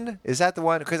Juan? Is that the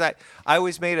one? Because I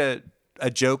always made a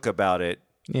joke about it.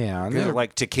 Yeah, and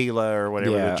Like tequila or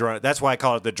whatever. Yeah. That's why I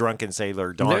call it the drunken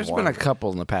sailor. Don there's Juan. been a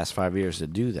couple in the past 5 years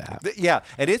that do that. Yeah,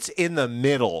 and it's in the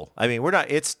middle. I mean, we're not.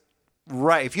 It's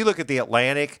right. If you look at the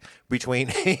Atlantic between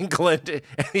England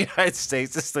and the United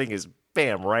States, this thing is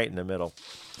bam right in the middle.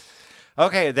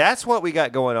 Okay, that's what we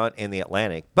got going on in the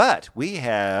Atlantic. But we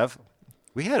had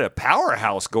a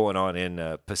powerhouse going on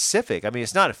in Pacific. I mean,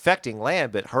 it's not affecting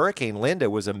land, but Hurricane Linda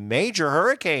was a major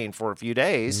hurricane for a few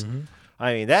days. Mm-hmm.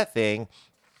 I mean, that thing.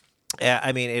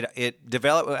 I mean, it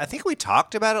developed. I think we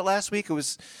talked about it last week. It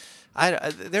was,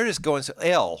 they're just going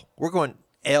L. We're going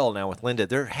L now with Linda.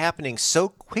 They're happening so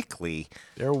quickly.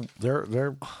 They're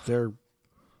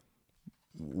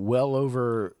well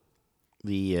over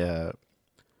the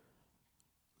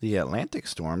Atlantic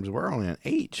storms. We're only an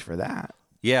H for that.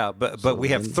 Yeah, but we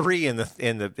have 3 in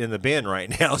the bin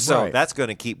right now, so Right. that's going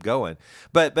to keep going.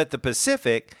 But the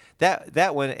Pacific,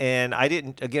 that one, and I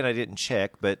didn't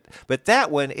check, but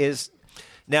that one is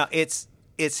now it's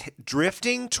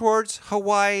drifting towards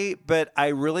Hawaii, but I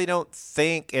really don't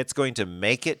think it's going to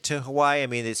make it to Hawaii. I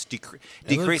mean, it's It looks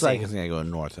decreasing. like it's going to go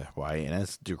north of Hawaii, and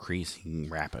it's decreasing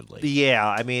rapidly. Yeah,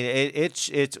 I mean,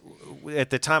 it's at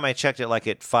the time I checked it, like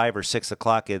at 5 or 6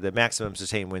 o'clock, the maximum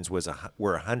sustained winds were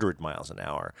 100 miles an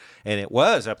hour, and it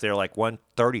was up there like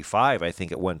 135, I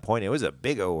think, at one point. It was a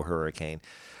big old hurricane.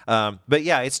 But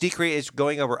yeah, it's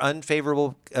going over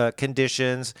unfavorable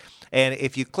conditions, and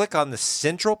if you click on the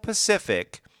Central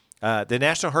Pacific. The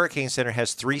National Hurricane Center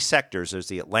has 3 sectors. There's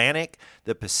the Atlantic,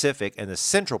 the Pacific, and the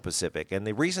Central Pacific. And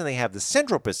the reason they have the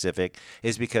Central Pacific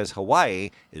is because Hawaii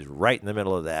is right in the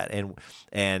middle of that. And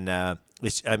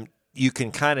you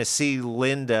can kind of see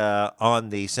Linda on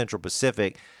the Central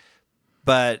Pacific,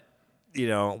 but,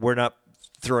 we're not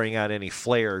throwing out any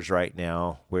flares right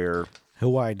now where...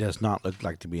 Hawaii does not look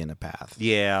like to be in the path.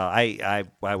 Yeah, I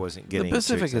wasn't getting... The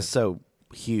Pacific is so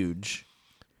huge.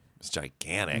 It's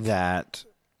gigantic. That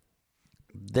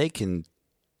they can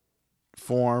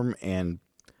form and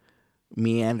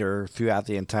meander throughout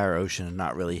the entire ocean and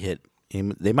not really hit.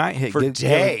 They might hit For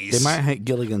days. They might hit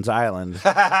Gilligan's Island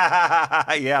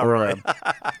Yeah, or right.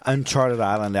 uncharted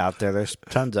island out there. There's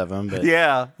tons of them, but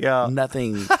Yeah.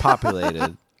 nothing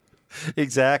populated.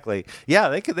 Exactly. Yeah,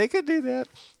 they could do that.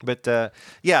 But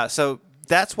yeah, so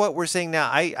that's what we're seeing now.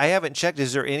 I haven't checked.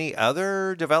 Is there any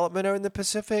other development in the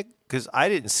Pacific? Because I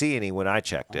didn't see any when I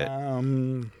checked it.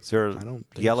 Is there I don't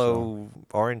think yellow,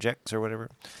 orange X or whatever?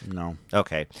 No,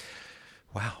 Okay.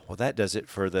 Wow. Well, that does it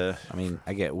for the... I mean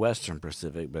I get Western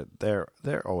Pacific, but they're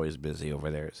always busy over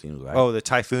there. It seems like. Oh, the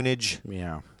typhoonage.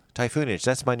 Yeah. Typhoonage.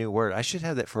 That's my new word. I should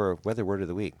have that for a weather word of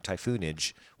the week.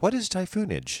 Typhoonage. What is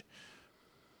typhoonage?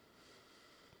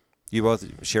 You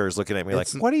both, Cher's looking at me like,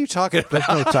 what are you talking about?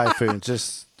 There's no typhoons,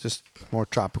 just more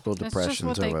tropical That's depressions just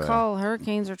what they over there. call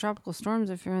hurricanes or tropical storms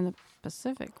if you're in the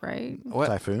Pacific, right? What?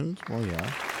 Typhoons? Well, yeah. They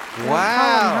don't call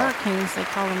Wow. them hurricanes, they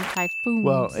call them typhoons.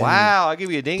 Well, and Wow. I'll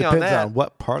give you a ding on depends that. on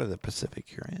what part of the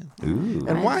Pacific you're in. Ooh.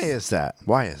 And why is that?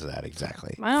 Why is that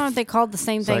exactly? I don't know if they called the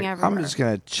same It's thing like, everywhere. I'm just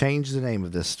going to change the name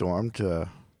of this storm to a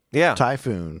Yeah.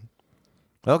 typhoon.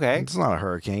 Okay. It's not a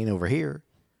hurricane over here.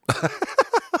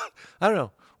 I don't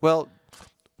know. Well,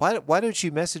 why don't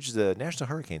you message the National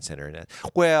Hurricane Center?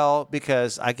 Well,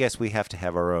 because I guess we have to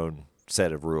have our own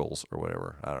set of rules or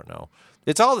whatever. I don't know.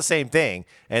 It's all the same thing,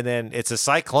 and then it's a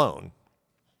cyclone.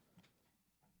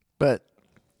 But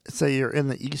say you're in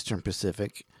the Eastern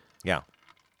Pacific, Yeah.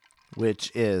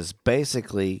 which is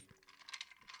basically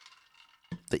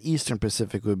the Eastern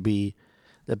Pacific would be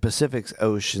the Pacific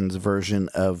Ocean's version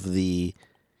of the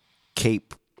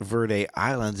Cape Verde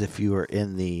Islands if you were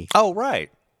in the Oh,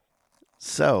 right.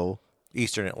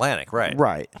 Eastern Atlantic, right.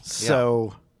 Right.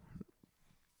 So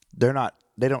they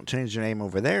don't change their name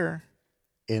over there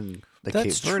in the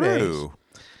That's Cape Verde. true.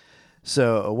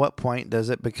 So at what point does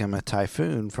it become a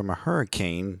typhoon from a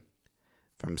hurricane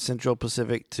from Central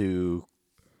Pacific to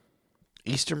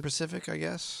Eastern Pacific, I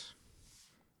guess?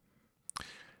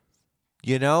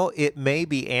 You know, it may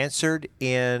be answered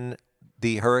in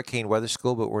the hurricane weather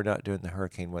school, but we're not doing the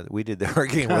hurricane weather. We did the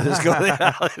hurricane weather school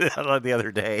the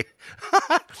other day.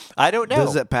 I don't know.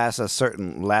 Does it pass a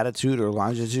certain latitude or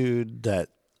longitude that,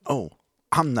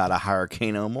 I'm not a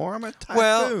hurricane no more, I'm a typhoon?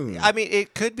 Well, I mean,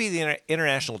 it could be the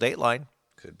international date line.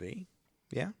 Could be.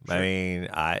 Yeah. I mean,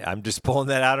 I'm just pulling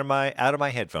that out of my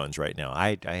headphones right now.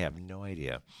 I have no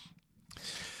idea.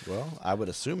 Well, I would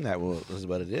assume that is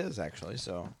what it is, actually.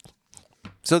 So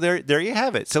there you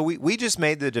have it. So we just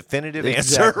made the definitive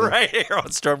Exactly. answer right here on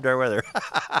Stormdar Weather.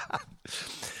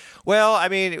 Well, I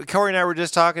mean, Corey and I were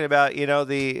just talking about,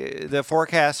 the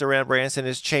forecast around Branson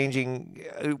is changing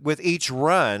with each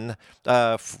run.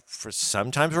 For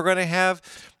sometimes we're going to have,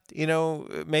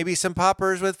 maybe some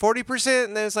poppers with 40%,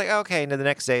 and then it's like, okay, and then the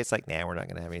next day it's like, nah, we're not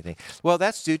going to have anything. Well,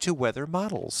 that's due to weather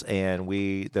models, and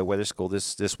the weather school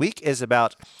this week is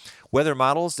about weather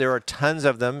models. There are tons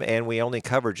of them, and we only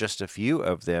cover just a few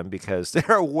of them because there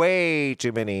are way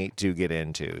too many to get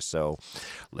into. So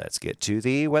let's get to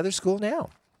the weather school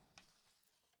now.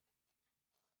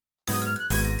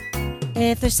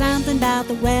 If there's something about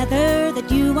the weather that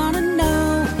you want to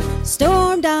know,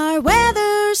 Stormdar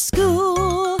Weather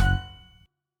School.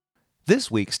 This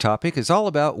week's topic is all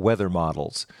about weather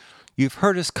models. You've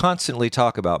heard us constantly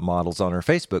talk about models on our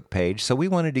Facebook page, so we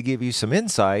wanted to give you some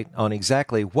insight on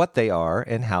exactly what they are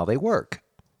and how they work.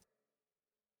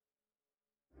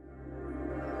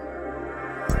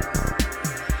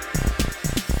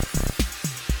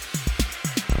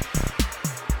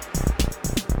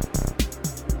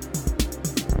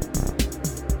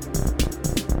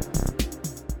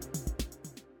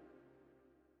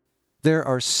 There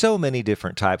are so many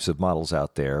different types of models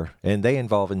out there, and they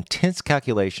involve intense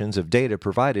calculations of data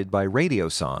provided by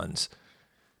radiosondes.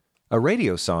 A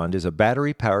radiosonde is a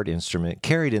battery-powered instrument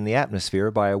carried in the atmosphere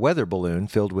by a weather balloon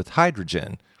filled with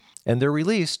hydrogen, and they're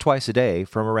released twice a day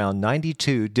from around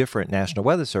 92 different National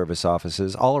Weather Service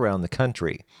offices all around the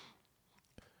country.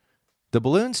 The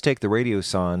balloons take the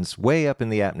radiosondes way up in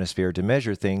the atmosphere to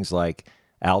measure things like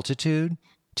altitude,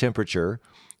 temperature,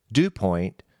 dew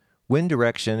point, wind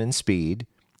direction and speed,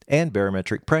 and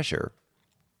barometric pressure.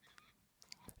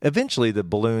 Eventually, the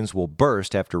balloons will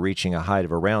burst after reaching a height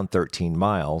of around 13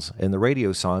 miles, and the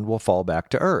radiosonde will fall back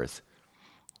to Earth.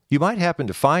 You might happen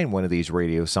to find one of these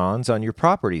radiosondes on your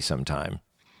property sometime.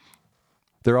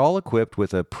 They're all equipped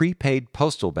with a prepaid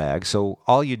postal bag, so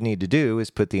all you'd need to do is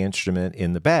put the instrument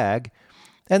in the bag,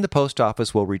 and the post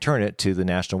office will return it to the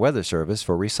National Weather Service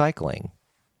for recycling.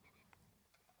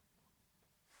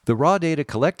 The raw data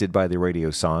collected by the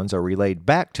radiosondes are relayed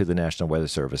back to the National Weather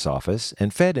Service office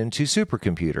and fed into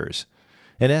supercomputers.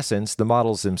 In essence, the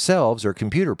models themselves are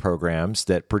computer programs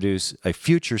that produce a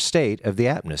future state of the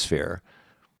atmosphere.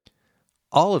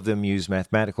 All of them use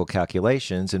mathematical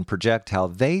calculations and project how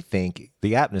they think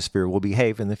the atmosphere will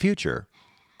behave in the future.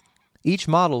 Each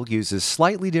model uses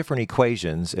slightly different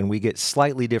equations, and we get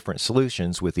slightly different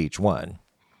solutions with each one.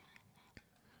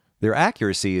 Their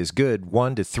accuracy is good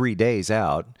 1 to 3 days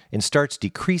out and starts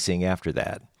decreasing after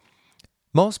that.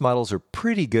 Most models are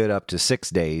pretty good up to 6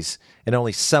 days and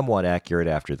only somewhat accurate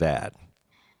after that.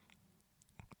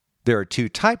 There are 2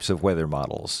 types of weather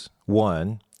models.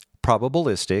 1,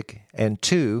 probabilistic, and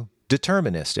 2,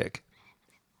 deterministic.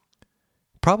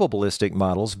 Probabilistic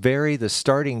models vary the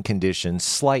starting conditions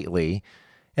slightly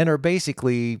and are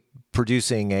basically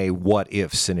producing a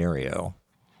what-if scenario.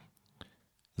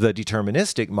 The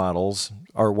deterministic models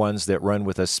are ones that run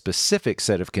with a specific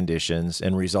set of conditions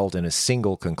and result in a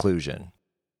single conclusion.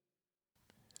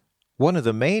 One of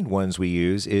the main ones we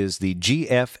use is the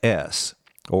GFS,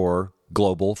 or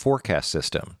Global Forecast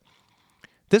System.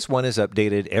 This one is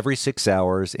updated every 6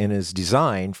 hours and is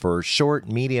designed for short,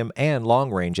 medium, and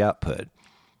long-range output.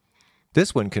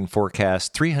 This one can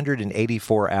forecast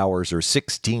 384 hours or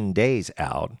 16 days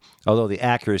out, although the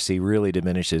accuracy really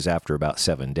diminishes after about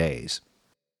 7 days.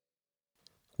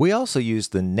 We also use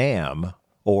the NAM,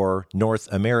 or North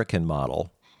American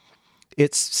model.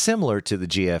 It's similar to the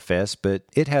GFS, but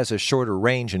it has a shorter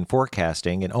range in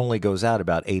forecasting and only goes out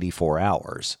about 84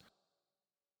 hours.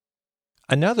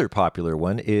 Another popular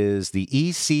one is the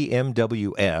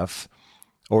ECMWF,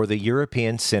 or the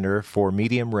European Center for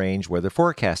Medium Range Weather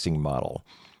Forecasting Model,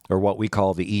 or what we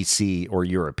call the EC or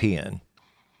European.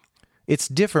 It's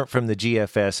different from the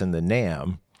GFS and the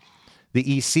NAM.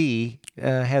 The EC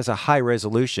has a high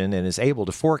resolution and is able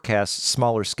to forecast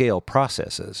smaller scale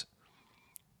processes.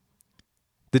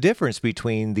 The difference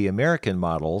between the American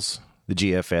models, the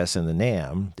GFS and the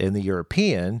NAM, and the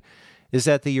European is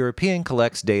that the European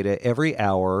collects data every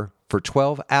hour for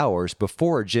 12 hours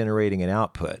before generating an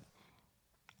output.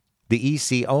 The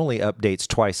EC only updates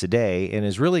twice a day and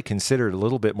is really considered a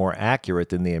little bit more accurate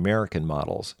than the American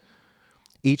models.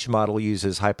 Each model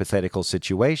uses hypothetical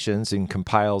situations and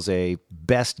compiles a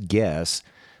best guess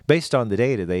based on the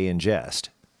data they ingest.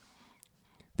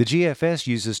 The GFS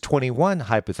uses 21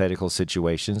 hypothetical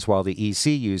situations while the EC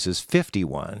uses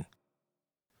 51.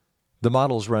 The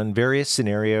models run various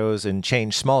scenarios and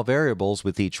change small variables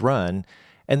with each run,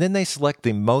 and then they select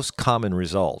the most common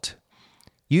result.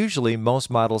 Usually, most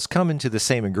models come into the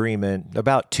same agreement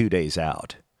about 2 days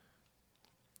out.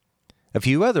 A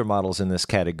few other models in this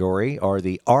category are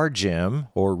the RGEM,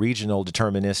 or Regional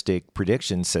Deterministic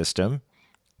Prediction System.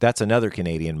 That's another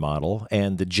Canadian model,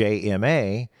 and the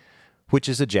JMA, which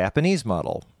is a Japanese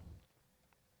model.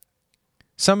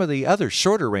 Some of the other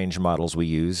shorter range models we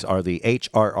use are the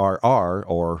HRRR,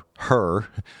 or HER,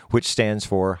 which stands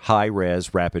for High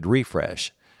Res Rapid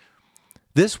Refresh.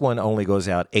 This one only goes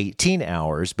out 18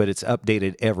 hours, but it's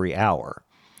updated every hour.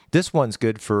 This one's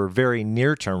good for very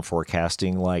near-term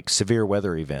forecasting like severe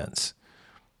weather events.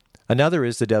 Another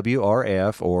is the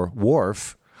WRF, or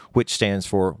WRF, which stands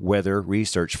for Weather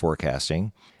Research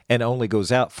Forecasting, and only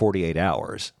goes out 48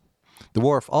 hours. The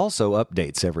WRF also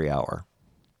updates every hour.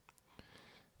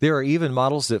 There are even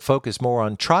models that focus more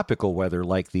on tropical weather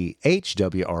like the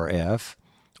HWRF,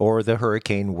 or the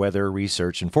Hurricane Weather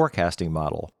Research and Forecasting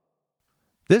Model.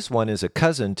 This one is a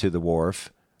cousin to the WRF,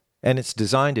 and it's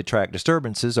designed to track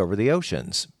disturbances over the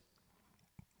oceans.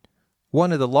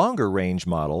 One of the longer range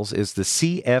models is the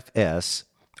CFS,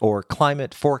 or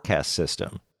Climate Forecast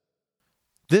System.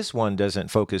 This one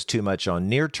doesn't focus too much on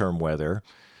near-term weather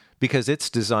because it's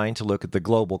designed to look at the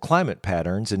global climate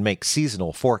patterns and make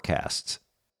seasonal forecasts.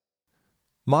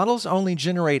 Models only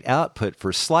generate output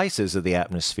for slices of the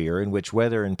atmosphere in which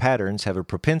weather and patterns have a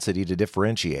propensity to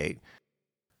differentiate.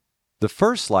 The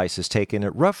first slice is taken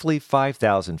at roughly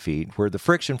 5,000 feet, where the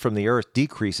friction from the Earth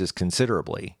decreases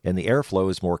considerably and the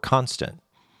airflow is more constant.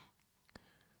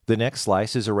 The next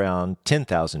slice is around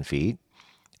 10,000 feet,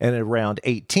 and at around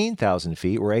 18,000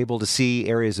 feet, we're able to see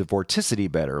areas of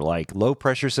vorticity better, like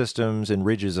low-pressure systems and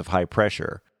ridges of high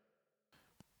pressure.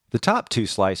 The top two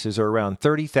slices are around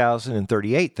 30,000 and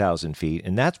 38,000 feet,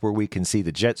 and that's where we can see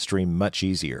the jet stream much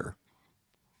easier.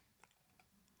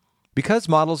 Because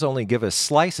models only give us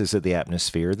slices of the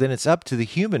atmosphere, then it's up to the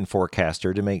human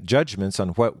forecaster to make judgments on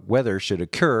what weather should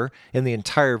occur in the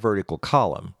entire vertical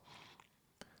column.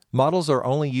 Models are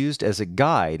only used as a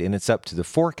guide, and it's up to the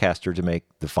forecaster to make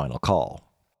the final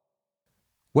call.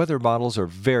 Weather models are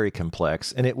very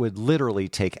complex, and it would literally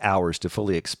take hours to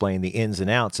fully explain the ins and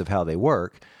outs of how they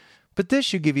work, but this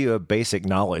should give you a basic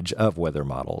knowledge of weather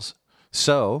models.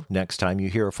 So, next time you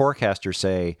hear a forecaster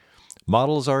say,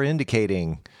 "Models are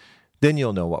indicating," then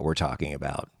you'll know what we're talking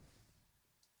about.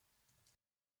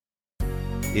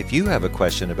 If you have a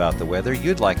question about the weather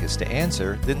you'd like us to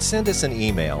answer, then send us an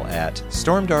email at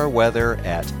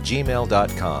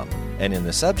stormdarweather@gmail.com, and in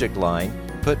the subject line,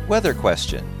 put weather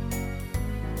question.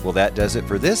 Well, that does it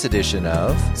for this edition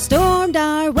of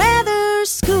Stormdar Weather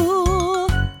School.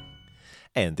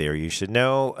 And there you should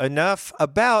know enough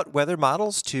about weather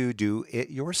models to do it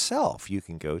yourself. You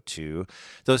can go to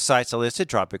those sites I listed,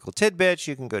 Tropical Tidbits.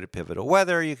 You can go to Pivotal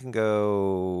Weather. You can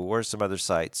go, where's some other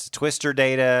sites? Twister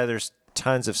Data. There's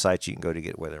tons of sites you can go to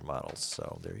get weather models.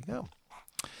 So there you go.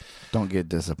 Don't get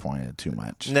disappointed too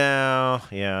much. No.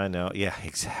 Yeah, I know. Yeah,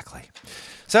 exactly.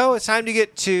 So it's time to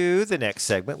get to the next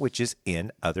segment, which is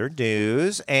In Other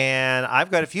News. And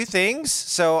I've got a few things.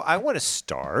 So I want to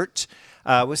start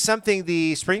with something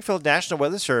the Springfield National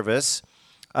Weather Service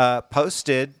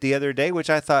posted the other day, which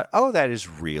I thought, oh, that is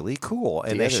really cool.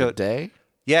 And The they other showed day?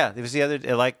 Yeah, it was the other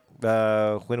like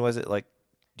when was it? Like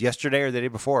yesterday or the day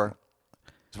before?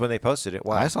 Is when they posted it.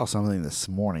 Wow. I saw something this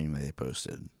morning they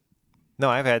posted. No,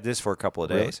 I've had this for a couple of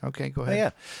days. Okay, go Oh,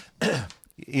 ahead. yeah.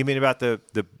 You mean about the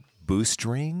boost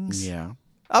rings? Yeah.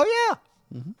 Oh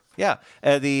yeah, yeah.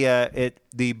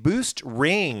 The boost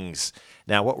rings.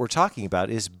 Now, what we're talking about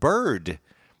is bird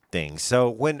things. So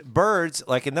when birds,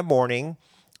 like in the morning,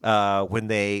 when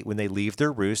they leave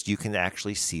their roost, you can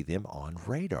actually see them on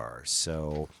radar.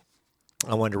 So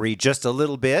I wanted to read just a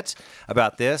little bit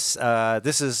about this.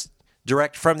 This is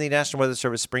direct from the National Weather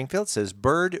Service Springfield. It says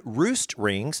bird roost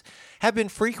rings have been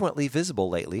frequently visible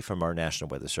lately from our National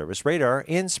Weather Service radar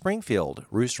in Springfield.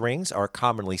 Roost rings are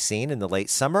commonly seen in the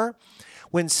late summer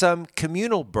when some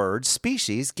communal bird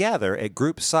species gather at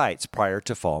group sites prior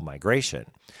to fall migration.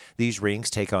 These rings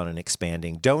take on an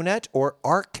expanding donut or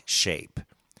arc shape.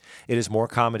 It is more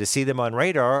common to see them on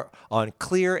radar on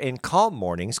clear and calm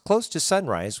mornings close to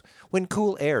sunrise when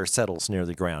cool air settles near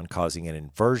the ground, causing an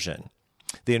inversion.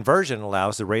 The inversion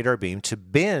allows the radar beam to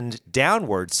bend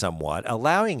downward somewhat,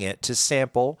 allowing it to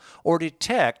sample or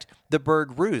detect the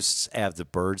bird roosts as the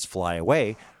birds fly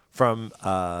away from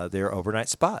their overnight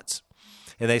spots.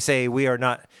 And they say we are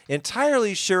not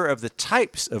entirely sure of the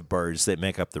types of birds that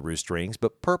make up the roost rings,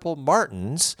 but purple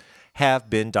martins have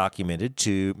been documented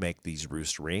to make these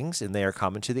roost rings, and they are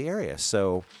common to the area.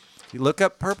 So you look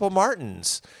up purple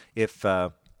martins if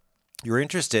you're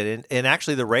interested. And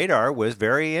actually, the radar was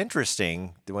very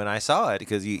interesting when I saw it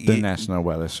because The National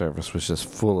Weather Service was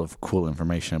just full of cool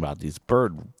information about these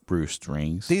bird roost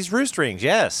rings. These roost rings,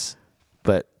 yes.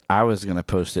 But I was going to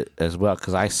post it as well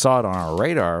because I saw it on our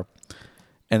radar,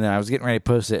 and then I was getting ready to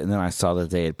post it, and then I saw that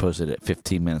they had posted it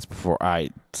 15 minutes before I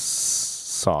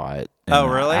saw it. And Oh,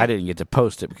 really? I didn't get to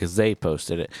post it because they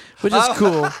posted it, which is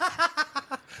cool.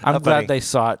 I'm glad funny. they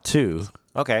saw it too.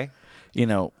 Okay. You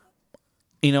know,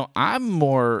 I'm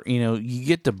more, you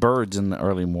get the birds in the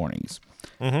early mornings.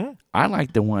 Mm-hmm. I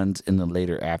like the ones in the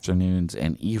later afternoons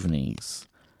and evenings.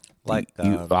 Like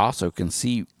you also can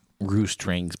see roost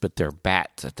rings, but they're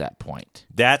bats at that point.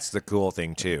 that's the cool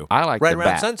thing too. I like right the around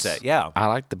bats. sunset. Yeah. I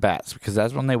like the bats because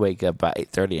that's when they wake up by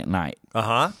 8:30 at night.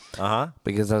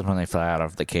 Because that's when they fly out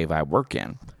of the cave I work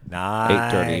in.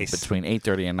 Nice. 8:30 between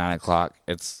 8:30 and 9 o'clock.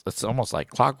 It's almost like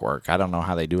clockwork. I don't know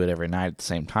how they do it every night at the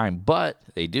same time, but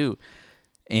they do.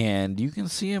 And you can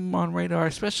see them on radar,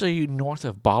 especially north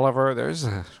of Bolivar. There's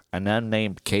an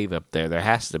unnamed cave up there. There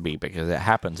has to be because it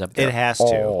happens up there It has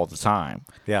to. all the time.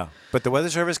 Yeah. But the Weather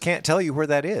Service can't tell you where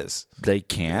that is. They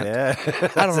can't. Yeah.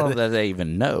 I don't know that they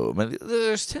even know. But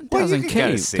there's 10,000 Well, you can kinda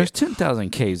caves. see There's it. 10,000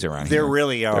 caves around here. There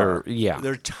really are. Yeah.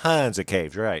 There are tons of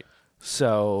caves, right?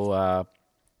 So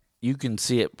you can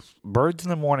see it. Birds in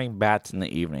the morning, bats in the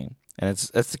evening, and it's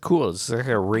the coolest. It's like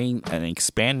a ring, an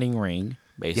expanding ring,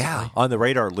 basically. Yeah. On the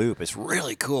radar loop. It's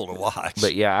really cool to watch.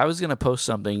 But yeah, I was gonna post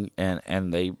something,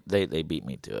 and they beat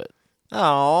me to it.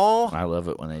 Oh. I love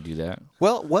it when they do that.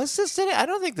 Well, was this today? I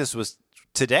don't think this was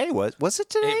today. Was it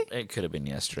today? It could have been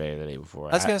yesterday or the day before.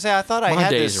 I was going to say, I thought I my had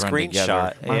days this run screenshot.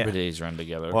 together. My Yeah. days run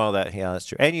together. Well, that's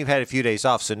true. And you've had a few days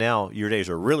off, so now your days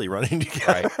are really running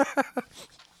together. Right.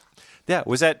 Yeah.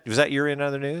 Was that your in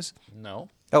other news? No.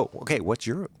 Oh, okay. What's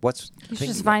He's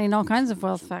just finding all kinds of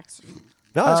wealth facts.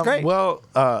 No, that's great. Well,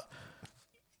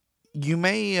 you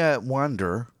may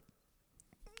wonder,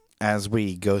 as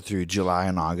we go through July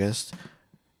and August,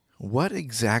 what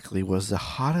exactly was the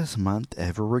hottest month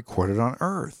ever recorded on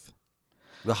Earth?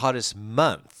 The hottest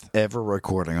month. Ever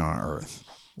recording on Earth?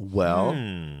 Well,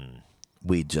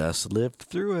 we just lived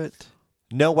through it.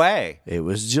 No way. It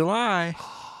was July,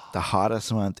 the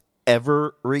hottest month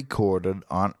ever recorded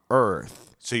on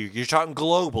Earth. So you're talking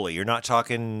globally. You're not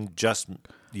talking just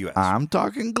U.S. I'm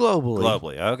talking globally.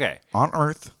 Globally. Okay. On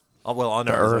Earth. Oh, well, on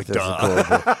The Earth. Earth is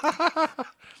global.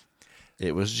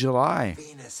 It was July.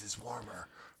 Venus is warmer.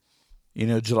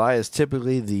 July is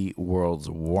typically the world's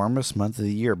warmest month of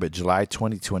the year, but July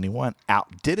 2021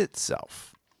 outdid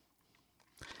itself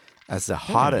as the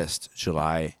hottest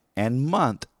July and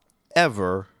month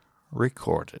ever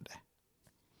recorded.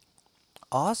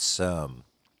 Awesome.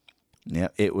 Yeah,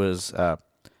 it was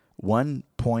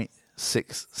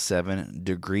 1.67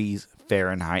 degrees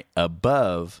Fahrenheit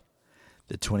above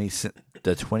the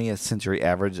 20th century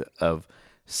average of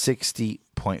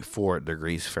 60.4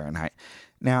 degrees Fahrenheit.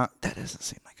 Now, that doesn't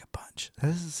seem like a bunch. That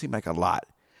doesn't seem like a lot.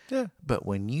 Yeah. But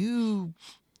when you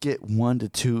get 1 to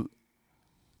 2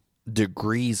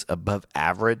 degrees above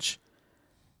average,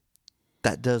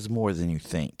 that does more than you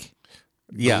think.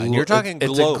 Yeah, and you're talking It's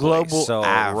globally. a global so,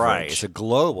 average. Right, it's a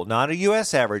global, not a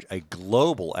U.S. average, a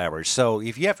global average. So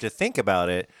if you have to think about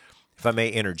it, if I may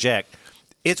interject,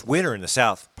 it's winter in the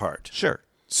south part. Sure.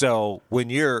 So when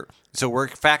you're So we're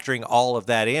factoring all of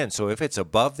that in. So if it's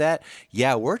above that,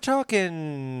 yeah, we're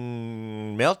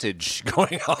talking meltage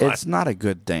going on. It's not a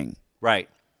good thing. Right.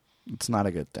 It's not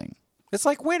a good thing. It's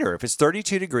like winter. If it's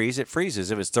 32 degrees, it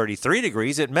freezes. If it's 33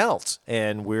 degrees, it melts.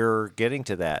 And we're getting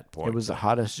to that point. It was the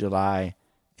hottest July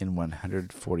in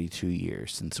 142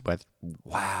 years since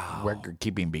record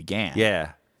keeping began.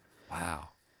 Yeah. Wow.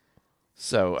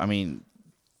 So, I mean,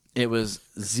 it was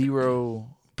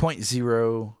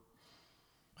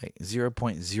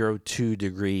 0.02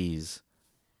 degrees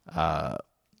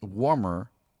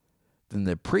warmer than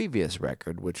the previous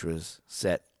record, which was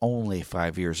set only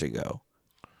 5 years ago.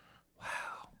 Wow.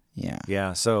 Yeah.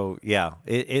 Yeah. So, yeah,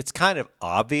 it's kind of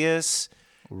obvious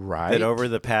Right. that over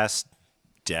the past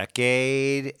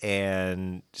decade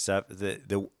and stuff,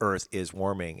 the Earth is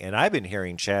warming. And I've been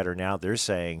hearing chatter now. They're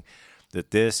saying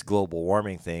that this global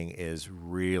warming thing is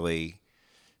really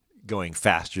going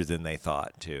faster than they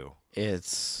thought, too.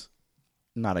 It's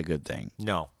not a good thing.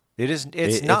 No, it isn't.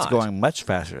 It's not. It's going much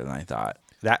faster than I thought.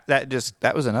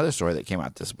 That was another story that came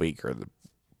out this week or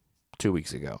 2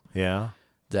 weeks ago. Yeah.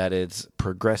 That it's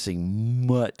progressing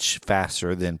much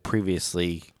faster than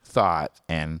previously thought,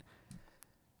 and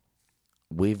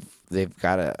they've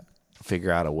got to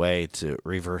figure out a way to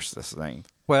reverse this thing.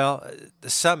 Well,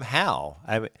 somehow,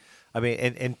 I mean,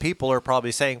 and people are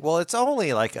probably saying, well, it's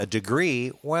only like a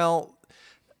degree. Well,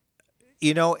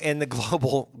 you know, in the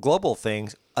global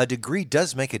things, a degree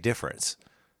does make a difference.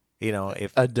 You know,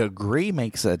 if A degree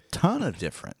makes a ton of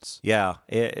difference. yeah,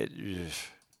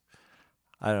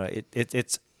 I don't know.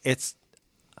 It's.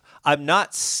 I'm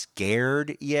not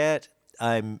scared yet.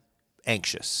 I'm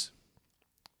anxious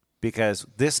because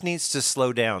this needs to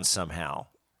slow down somehow.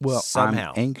 Well,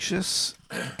 somehow. I'm anxious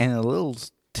and a little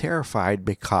terrified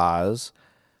because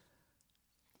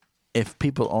if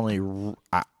people only,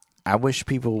 I wish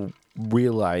people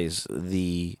realize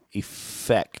the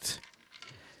effect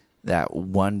that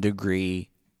 1 degree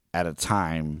at a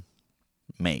time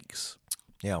makes.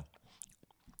 Yeah,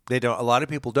 they don't. A lot of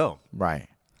people don't. Right.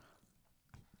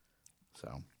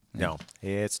 So, No,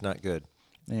 it's not good.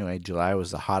 anyway, July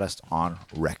was the hottest on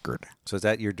record. So is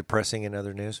that your depressing in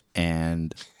other news?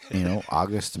 And,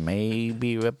 August may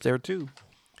be up there too.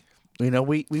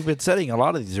 We've been setting a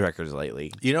lot of these records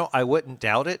lately. You know, I wouldn't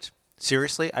doubt it.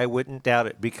 Seriously, I wouldn't doubt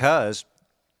it because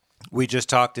we just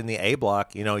talked in the A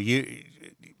block.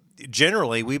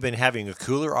 Generally we've been having a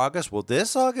cooler August. Well,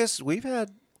 this August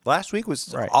last week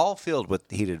was Right. all filled with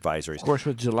heat advisories. Of course,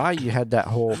 with July, you had that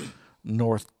whole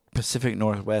Pacific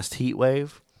Northwest heat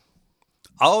wave.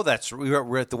 Oh,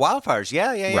 we're at the wildfires.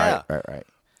 Yeah. Right.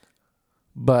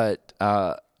 But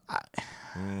I'm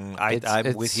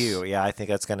It's- with you. Yeah, I think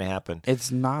that's going to happen.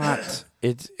 it's not.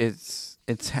 It's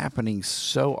happening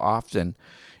so often.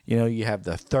 You have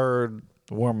the third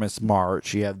warmest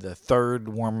March. You have the third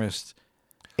warmest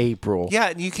April. Yeah,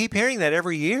 and you keep hearing that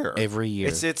every year. Every year.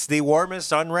 It's the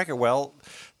warmest on record. Well,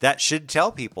 that should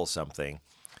tell people something.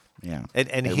 Yeah. And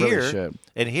It here, really should.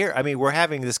 I mean, we're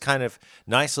having this kind of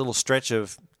nice little stretch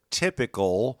of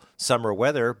typical summer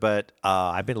weather, but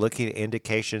I've been looking at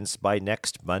indications by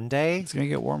next Monday. It's gonna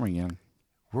get warmer again.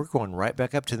 We're going right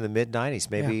back up to the mid-90s,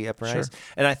 maybe Yeah, upper sure. 90s.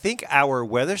 And I think our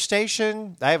weather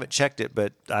station, I haven't checked it,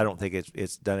 but I don't think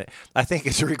it's done it. I think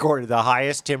it's recorded the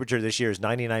highest temperature this year is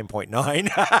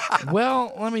 99.9.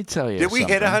 Well, let me tell you. Did we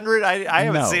hit something. 100? I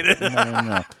haven't seen it.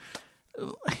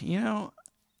 No.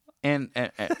 And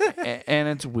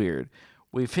it's weird.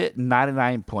 We've hit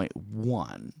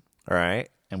 99.1, All right.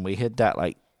 and we hit that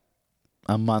like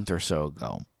a month or so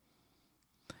ago.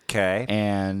 Okay.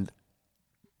 And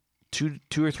two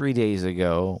or 3 days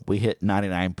ago, we hit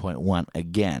 99.1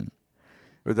 again.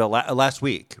 Or the last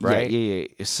week, right? Yeah.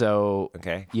 So,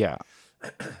 Okay. yeah.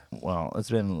 Well, it's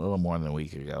been a little more than a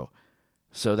week ago.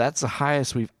 So that's the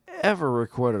highest we've ever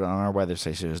recorded on our weather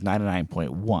station. It was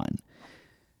 99.1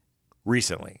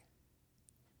 Recently.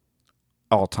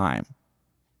 all time,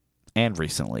 and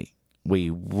recently.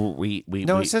 No,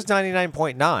 it says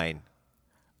 99.9.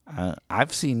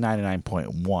 I've seen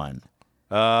 99.1.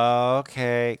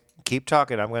 Okay. Keep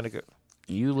talking. I'm going to go.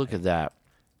 You look at that.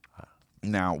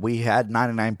 Now, we had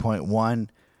 99.1,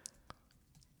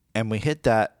 and we hit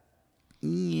that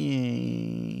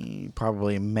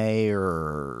probably May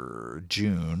or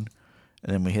June,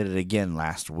 and then we hit it again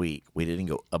last week. We didn't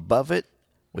go above it.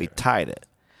 We tied it.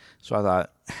 So I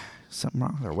thought, something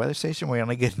wrong with our weather station? We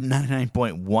only get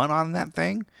 99.1 on that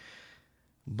thing?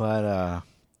 But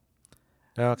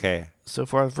Okay. so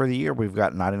far for the year, we've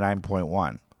got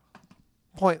 99.1.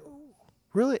 Point.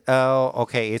 Really? Oh,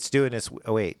 okay. It's doing this.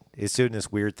 Oh, wait. It's doing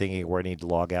this weird thingy where I need to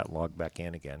log out and log back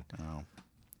in again. Oh.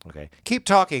 Okay. Keep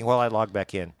talking while I log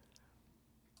back in.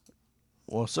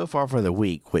 Well, so far for the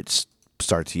week, which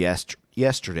starts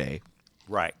yesterday,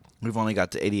 Right. we've only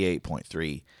got to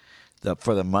 88.3.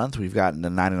 For the month, we've gotten to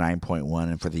 99.1,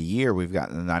 and for the year, we've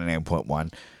gotten to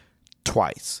 99.1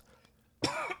 twice.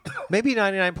 Maybe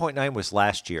 99.9 was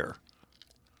last year.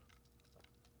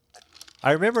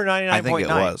 I remember 99.9. I think it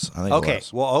was. Okay. It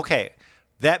was. Well, okay.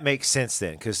 That makes sense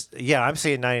then, because, yeah, I'm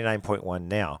saying 99.1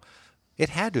 now. It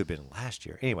had to have been last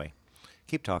year. Anyway,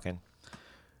 keep talking.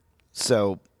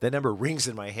 So That number rings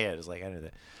in my head. It's like, I know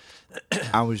that.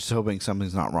 I was just hoping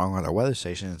something's not wrong with our weather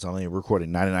station. It's only recording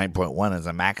 99.1 as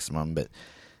a maximum, but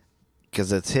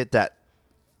because it's hit that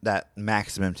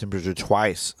maximum temperature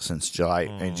twice since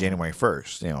January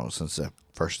 1st, since the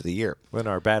first of the year. When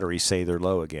our batteries say they're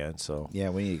low again, so. Yeah,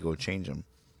 we need to go change them.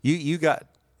 You got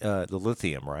the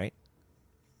lithium, right?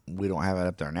 We don't have it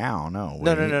up there now, no. No, We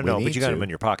but need you got to. them in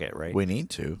your pocket, right? We need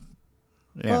to.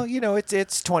 Yeah. Well,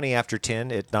 it's 20 after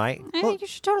 10 at night. Hey, Well, you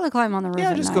should totally climb on the roof.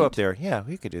 yeah, at just night. go up there. Yeah,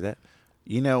 we could do that.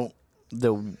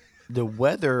 The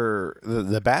weather,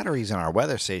 the batteries in our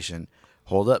weather station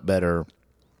hold up better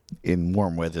in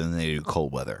warm weather than they do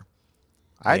cold weather.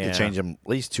 I had Yeah. to change them at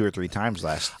least 2 or 3 times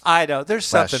I know.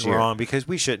 There's Last something year. wrong because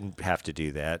we shouldn't have to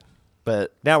do that.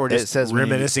 but Now we're it just says we need-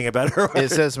 reminiscing about our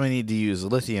It says we need to use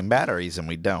lithium batteries, and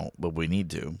we don't, but we need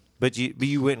to. But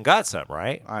you went and got some,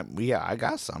 right? I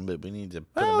got some, but we need to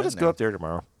put them Well, in let's there. go up there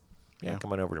tomorrow. Yeah, Yeah.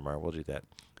 come on over tomorrow. We'll do that.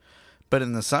 But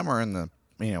in the summer,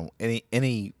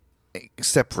 any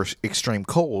except for extreme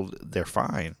cold, they're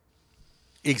fine.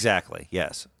 Exactly.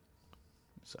 Yes.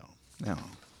 So, no.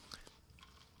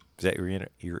 Is that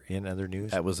you're in other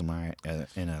news? That was my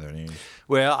in other news.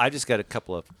 Well, I just got a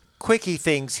couple of quickie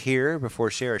things here before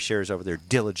Shara. Shara's over there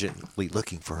diligently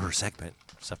looking for her segment.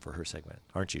 Stuff for her segment,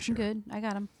 aren't you, Shara? Good. I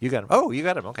got him. You got them. Oh, you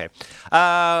got them. Okay.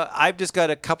 I've just got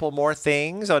a couple more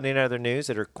things on in other news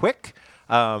that are quick.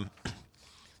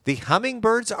 The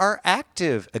hummingbirds are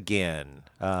active again.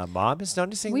 Mom is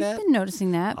noticing We've that. been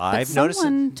noticing that. I've but noticed it.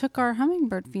 someone took our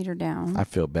hummingbird feeder down. I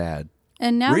feel bad.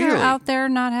 And now Really? they're out there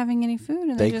not having any food,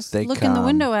 and They- just they look in the come,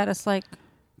 window at us like,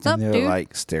 "What's up, And they're dude?"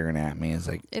 like staring at me. It's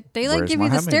like, They like "Where's give my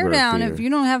you the stare hummingbird down feeder?" if you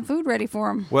don't have food ready for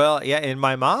them. Well, yeah, and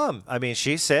my mom. I mean,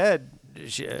 she said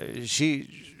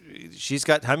she's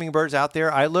got hummingbirds out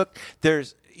there. I look.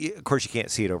 There's, of course, you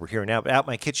can't see it over here now, but out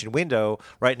my kitchen window,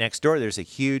 right next door, there's a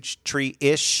huge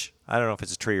tree-ish. I don't know if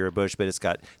it's a tree or a bush, but it's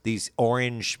got these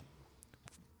orange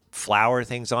flower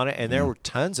things on it, and there were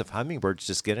tons of hummingbirds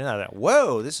just getting out of that.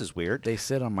 Whoa, this is weird. They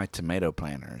sit on my tomato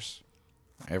planters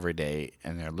every day,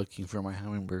 and they're looking for my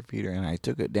hummingbird feeder. And I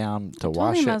took it down to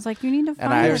wash I it. was like, "You need to And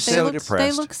find I it." was They so look,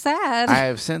 depressed. They look sad. I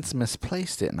have since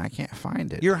misplaced it, and I can't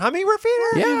find it. Your hummingbird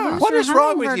feeder? Yeah. What Your is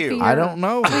wrong with hummingbird you? feeder. I don't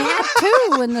know. We had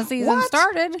 2 when the season What?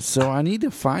 started. So I need to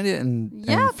find it and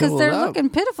Yeah, because because they're looking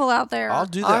pitiful out there. I'll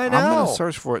do that. I I'm going know. to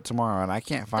search for it tomorrow, and I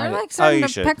can't They're find like it. starting you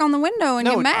to should. peck on the window and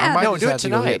No, get I mad. might No, just do it have to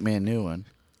go tonight. get me a new one.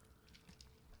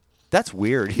 That's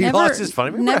weird. He Never, lost his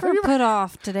phone. never put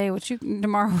off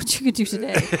tomorrow what you could do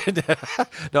today.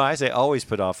 No, I say always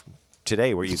put off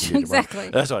today where you can do tomorrow. Exactly.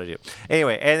 That's what I do.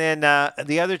 Anyway, and then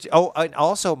the other and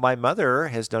also my mother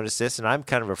has noticed this, and I'm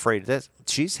kind of afraid of this.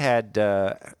 She's had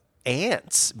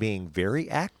ants being very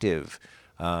active.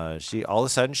 She all of a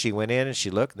sudden she went in and she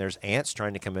looked, and there's ants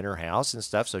trying to come in her house and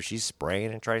stuff. So she's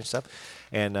spraying and trying stuff.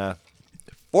 And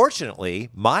fortunately,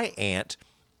 my ant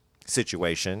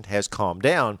situation has calmed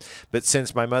down. But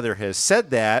since my mother has said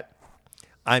that,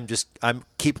 I'm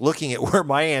keep looking at where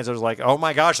my ants are. Like, oh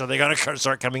my gosh, are they going to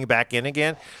start coming back in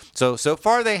again? So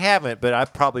far they haven't, but I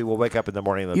probably will wake up in the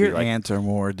morning and they'll Your be like, ants are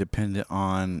more dependent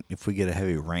on if we get a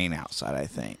heavy rain outside, I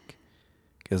think,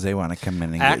 because they want to come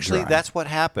in and actually, get dry. that's what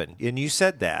happened, and you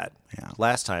said that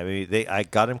last time. I mean, I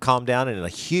got them calmed down, and a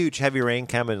huge heavy rain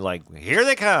coming. Like, here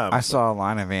they come. I saw a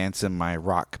line of ants in my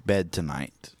rock bed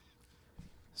tonight.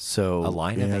 So A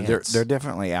line of ants? They're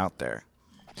definitely out there.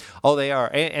 Oh, they are.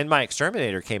 And my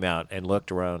exterminator came out and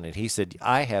looked around, and he said,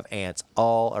 I have ants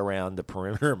all around the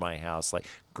perimeter of my house. Like,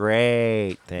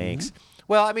 great, thanks. Mm-hmm.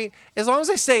 Well, I mean, as long as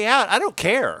they stay out, I don't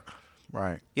care.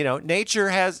 Right. You know,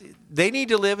 nature they need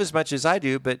to live as much as I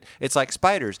do, but it's like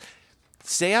spiders.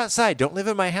 Stay outside. Don't live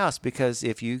in my house, because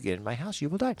if you get in my house, you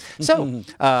will die. So,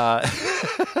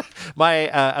 my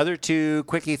other 2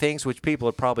 quickie things, which people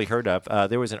have probably heard of,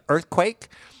 there was an earthquake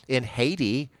in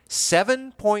Haiti,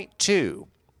 7.2.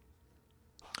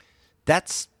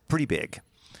 That's pretty big.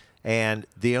 And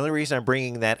the only reason I'm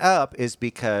bringing that up is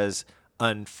because,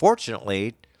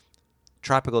 unfortunately,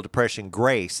 Tropical Depression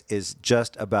Grace is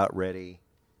just about ready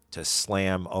to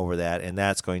slam over that, and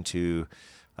that's going to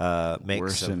make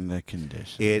Worsen the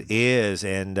condition. It is,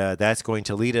 and that's going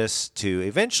to lead us to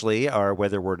eventually our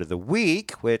weather word of the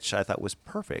week, which I thought was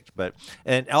perfect.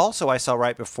 And also I saw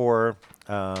right before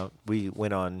we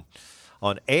went on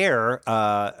air,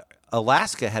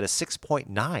 Alaska had a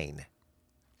 6.9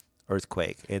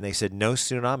 earthquake, and they said no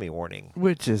tsunami warning.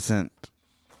 Which isn't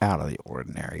out of the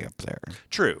ordinary up there.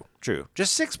 True.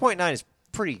 Just 6.9 is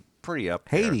pretty up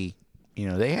there. Haiti,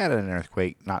 they had an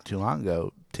earthquake not too long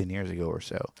ago, 10 years ago or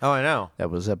so. Oh, I know. That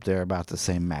was up there about the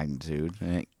same magnitude,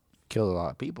 and it killed a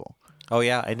lot of people. Oh,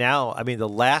 yeah. And now, the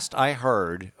last I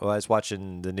heard, I was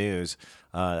watching the news,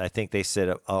 I think they said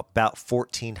about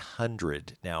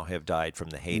 1,400 now have died from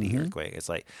the Haiti earthquake. It's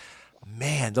like,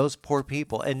 man, those poor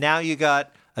people. And now you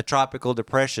got a tropical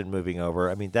depression moving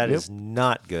over. That is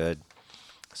not good.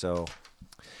 So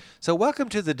welcome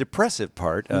to the depressive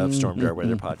part of Stormdar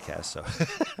Weather Podcast. So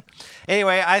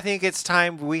anyway, I think it's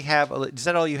time we have, is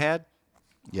that all you had?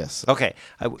 Yes. Okay.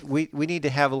 We need to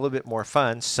have a little bit more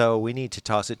fun, so we need to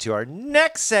toss it to our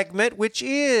next segment, which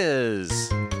is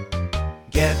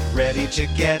Get Ready to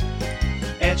Get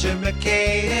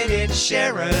Edumacated. It's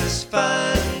Shara's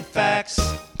Fun Facts.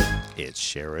 It's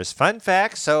Shara's Fun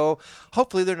Facts, so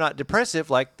hopefully they're not depressive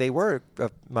like they were a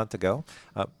month ago.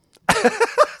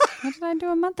 What did I do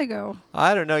a month ago?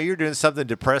 I don't know. You're doing something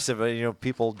depressive.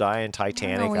 People die in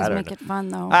Titanic. Always I don't make know. it fun,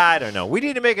 though. I don't know. We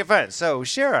need to make it fun. So,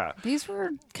 Shara. These were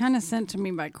kind of sent to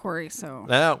me by Corey, so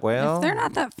Well. if they're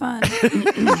not that fun,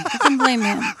 you can blame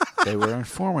him. They were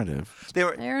informative.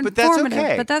 They're but that's informative,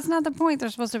 okay. but that's not the point. They're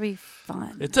supposed to be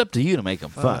fun. It's up to you to make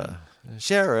them fun.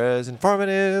 Shara's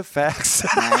informative facts.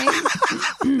 Right?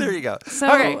 There you go.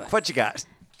 So- Okay, what you got?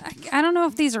 I don't know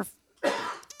if these are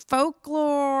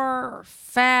folklore or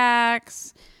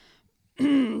facts,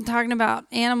 talking about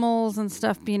animals and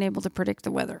stuff being able to predict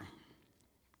the weather.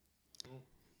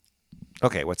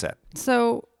 Okay, what's that?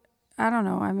 So, I don't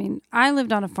know. I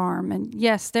lived on a farm, and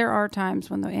yes, there are times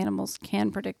when the animals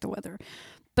can predict the weather.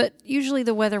 But usually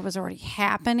the weather was already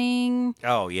happening.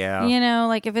 Oh, yeah.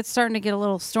 Like if it's starting to get a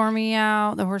little stormy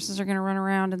out, the horses are going to run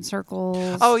around in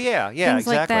circles. Oh, yeah, Things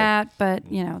exactly. like that.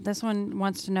 But, this one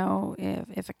wants to know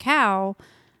if a cow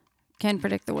can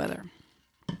predict the weather.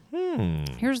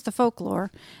 Here's the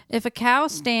folklore. If a cow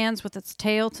stands with its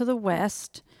tail to the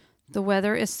west, the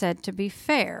weather is said to be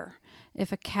fair.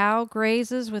 If a cow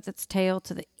grazes with its tail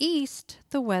to the east,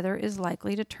 the weather is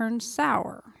likely to turn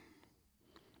sour.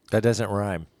 That doesn't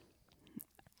rhyme.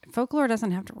 Folklore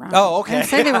doesn't have to rhyme. Oh, okay. I didn't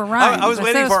say they were rhymes. I was said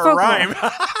waiting it was for a folklore.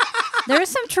 rhyme. There is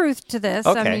some truth to this.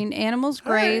 Okay. Animals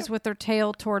graze with their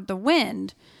tail toward the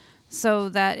wind so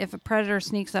that if a predator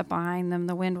sneaks up behind them,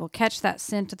 the wind will catch that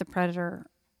scent of the predator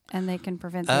and they can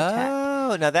prevent the attack.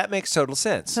 Oh, now that makes total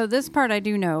sense. So this part I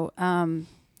do know.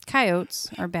 Coyotes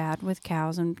are bad with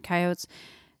cows, and coyotes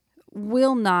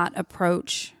will not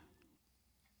approach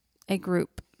a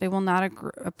group. They will not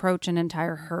approach an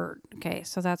entire herd. Okay,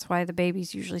 so that's why the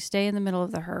babies usually stay in the middle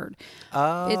of the herd.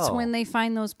 Oh. It's when they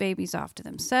find those babies off to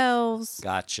themselves.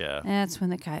 Gotcha. And that's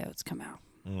when the coyotes come out.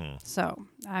 So,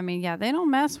 they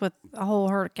don't mess with a whole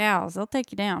herd of cows. They'll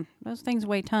take you down. Those things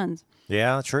weigh tons.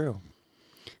 Yeah, true.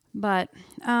 But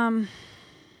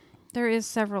there is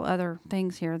several other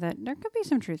things here that there could be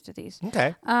some truth to these.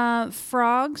 Okay.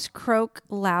 Frogs croak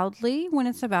loudly when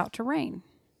it's about to rain.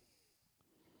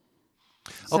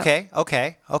 So, Okay.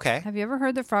 Have you ever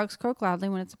heard that frogs croak loudly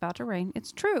when it's about to rain?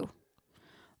 It's true.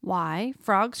 Why?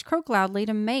 Frogs croak loudly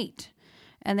to mate,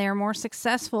 and they are more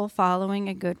successful following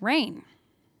a good rain.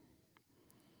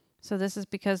 So this is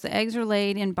because the eggs are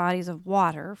laid in bodies of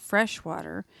water, fresh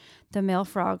water. The male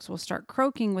frogs will start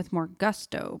croaking with more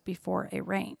gusto before a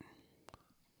rain.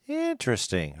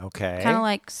 Interesting. Okay. Kind of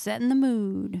like setting the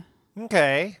mood.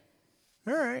 Okay.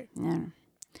 All right. Yeah.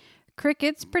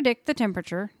 Crickets predict the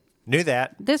temperature. Knew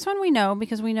that. This one we know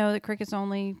because we know that crickets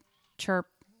only chirp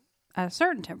at a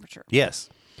certain temperature. Yes.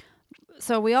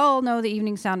 So we all know the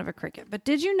evening sound of a cricket. But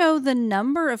did you know the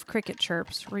number of cricket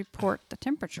chirps report the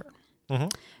temperature? Mm-hmm.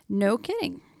 No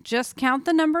kidding. Just count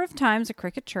the number of times a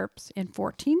cricket chirps in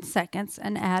 14 seconds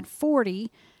and add 40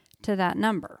 to that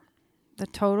number. The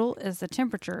total is the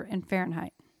temperature in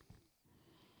Fahrenheit.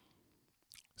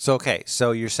 So, okay.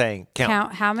 So you're saying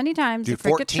Count how many times Do a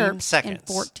cricket 14 chirps seconds.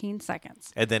 in 14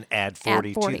 seconds. and then add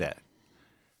 40, 40. to that.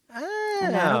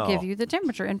 And that'll give you the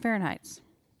temperature in Fahrenheit.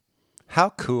 How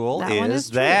cool That one is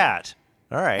true. that?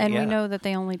 All right. And yeah. we know that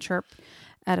they only chirp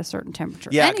at a certain temperature.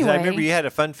 Yeah, because anyway, I remember you had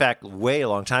a fun fact way a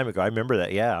long time ago. I remember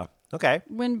that. Yeah. Okay.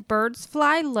 when birds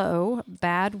fly low,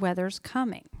 bad weather's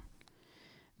coming.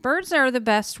 Birds are the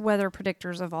best weather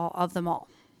predictors of them all.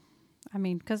 I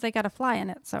mean, because they got to fly in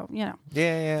it. So, you know.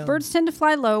 Yeah. Birds tend to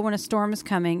fly low when a storm is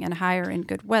coming and higher in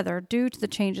good weather due to the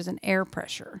changes in air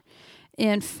pressure.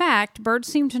 In fact, birds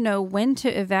seem to know when to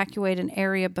evacuate an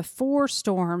area before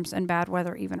storms and bad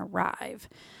weather even arrive.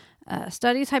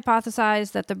 Studies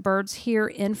hypothesize that the birds hear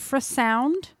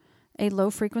infrasound, a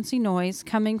low-frequency noise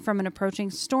coming from an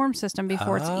approaching storm system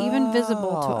before it's even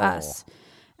visible to us.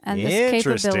 And this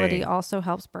capability also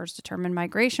helps birds determine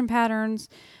migration patterns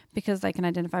because they can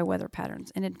identify weather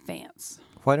patterns in advance.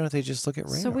 Why don't they just look at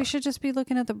radar? So we should just be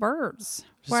looking at the birds.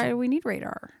 Why do we need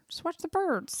radar? Just watch the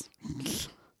birds.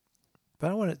 But I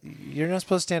don't want to. You're not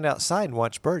supposed to stand outside and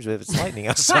watch birds if it's lightning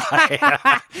outside.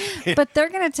 But they're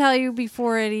going to tell you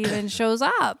before it even shows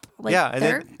up. Like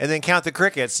and then count the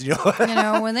crickets. You know, you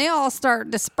know, when they all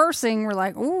start dispersing, we're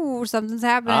like, "Ooh, something's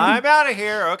happening." I'm out of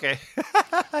here. Okay.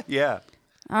 Yeah.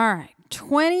 All right.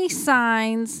 20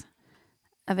 signs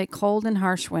of a cold and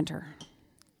harsh winter.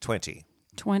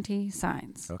 20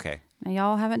 signs. Okay. Now,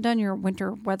 y'all haven't done your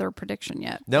winter weather prediction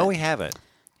yet. No, we haven't.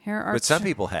 Here are But some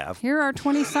people have. Here are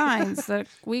 20 signs that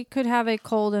we could have a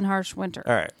cold and harsh winter.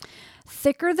 All right.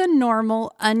 Thicker than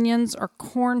normal onions or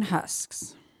corn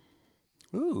husks.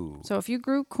 Ooh. So if you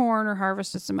grew corn or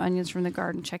harvested some onions from the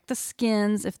garden, check the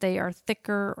skins if they are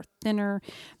thicker or thinner.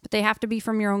 But they have to be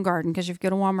from your own garden because if you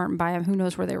go to Walmart and buy them, who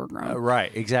knows where they were grown.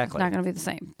 Right, exactly. It's not going to be the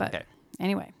same. But Okay.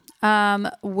 anyway.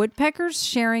 Woodpeckers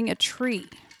sharing a tree.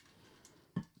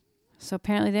 So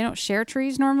apparently they don't share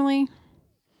trees normally.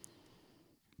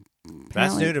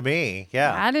 That's new to me.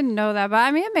 Yeah. I didn't know that, but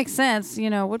I mean, it makes sense. You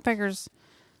know, woodpeckers.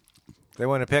 They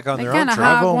want to pick on They their own kinda tree.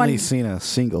 hop- I've only one- seen a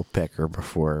single pecker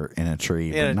before in a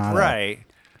tree, Yeah, but not right.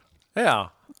 Yeah.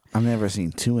 I've never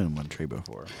seen two in one tree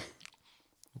before.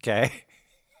 Okay.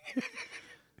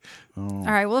 All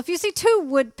right. Well, if you see two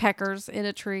woodpeckers in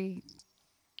a tree,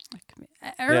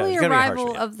 early gonna be a harsh arrival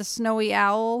one. of the snowy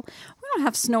owl. We don't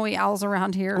have snowy owls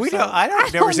around here. We so don't.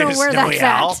 I've never seen know a where snowy that's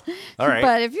owl. at. All right.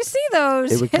 But if you see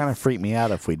those, It would kind of freak me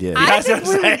out if we did. I That's think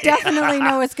what we I'm would definitely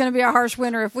know it's going to be a harsh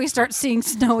winter if we start seeing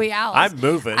snowy owls. I'm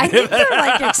moving. I think they're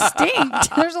like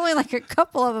extinct. There's only like a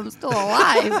couple of them still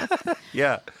alive.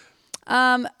 Yeah.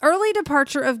 Early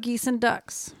departure of geese and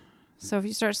ducks. So if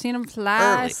you start seeing them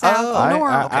fly Early. south Oh,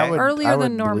 normal, earlier I would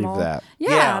than normal, believe that. Yeah,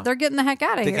 Yeah. they're getting the heck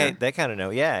out of here. They kind of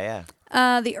know. Yeah.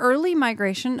 The early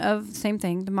migration of same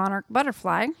thing, the monarch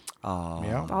butterfly. Oh.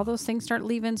 Yeah. All those things start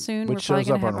leaving soon. Which We're probably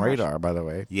shows up gonna on have a rush. radar, by the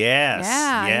way. Yes.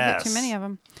 Yeah, you Yes. get too many of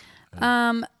them.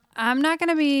 I'm not going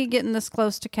to be getting this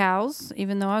close to cows,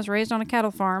 even though I was raised on a cattle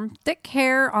farm. Thick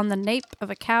hair on the nape of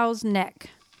a cow's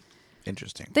neck.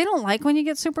 Interesting. They don't like when you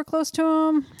get super close to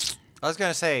them. I was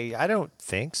gonna say I don't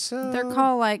think so. They're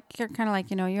called like you're kind of like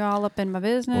you're all up in my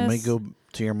business. When we go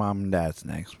to your mom and dad's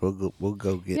next, we'll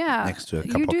go get next to a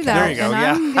couple you do cows. that, There you go, and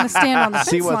yeah. I'm going to stand on the fence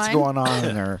See what's line. going on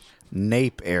in their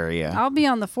nape area. I'll be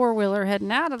on the 4-wheeler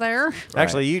heading out of there.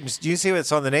 Actually, you see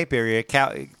what's on the nape area.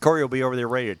 Corey will be over there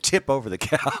ready to tip over the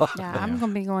cow. Yeah, I'm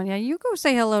going to be going, you go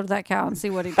say hello to that cow and see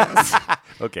what he does.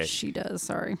 Okay. She does,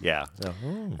 sorry. Yeah.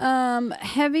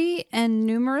 Heavy and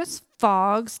numerous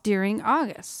fogs during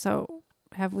August. So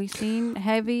have we seen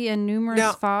heavy and numerous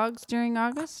Now- fogs during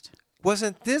August?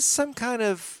 Wasn't this some kind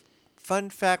of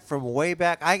fun fact from way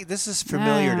back? This is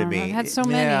familiar to Yeah, me. I've had so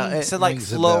many. Yeah, it So like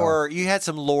rings a lower, you had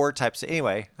some lore types.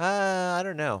 Anyway, I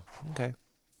don't know. Okay.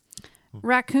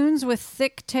 Raccoons with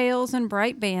thick tails and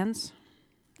bright bands.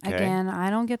 Okay. Again, I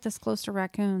don't get this close to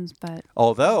raccoons, but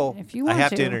Although If you I want have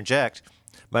to to. interject,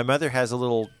 my mother has a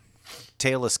little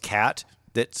tailless cat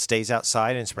that stays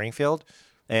outside in Springfield,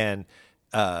 and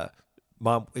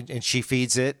mom and she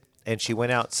feeds it. And she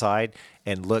went outside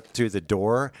and looked through the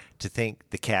door to think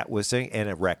the cat was there, and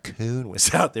a raccoon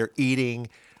was out there eating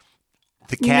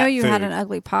the cat you know you food. had an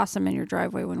ugly possum in your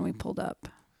driveway when we pulled up.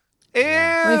 Ew!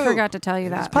 We forgot to tell you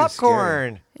that.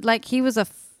 Popcorn. Like he was a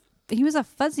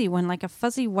fuzzy one, like a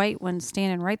fuzzy white one,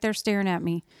 standing right there staring at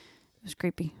me. It was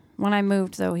creepy. When I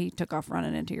moved, though, he took off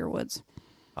running into your woods.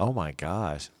 Oh my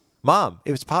gosh, Mom!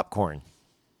 It was popcorn.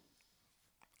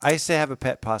 I used to have a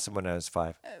pet possum when I was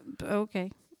 5.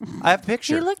 Okay. I have a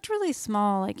picture. He looked really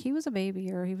small, like he was a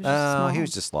baby, or he was just small. he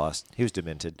was just lost. He was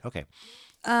demented. Okay.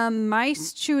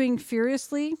 Mice chewing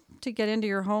furiously to get into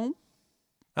your home.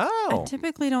 Oh. I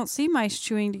typically don't see mice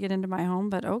chewing to get into my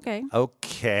home, but okay.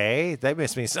 Okay. That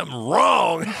must mean something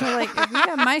wrong. So, like, if you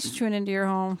have mice chewing into your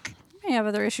home, you may have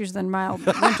other issues than mild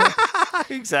winter.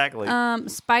 Exactly.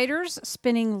 Spiders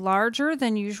spinning larger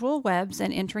than usual webs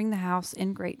and entering the house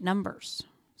in great numbers.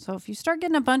 So if you start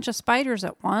getting a bunch of spiders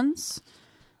at once,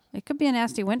 it could be a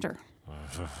nasty winter.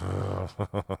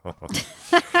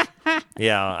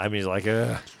 Yeah. I mean, like,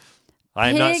 I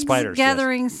am not Pigs spiders.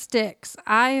 gathering sticks.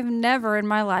 I have never in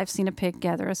my life seen a pig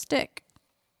gather a stick.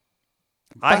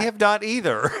 I have not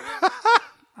either.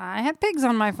 I have pigs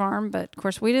on my farm, but of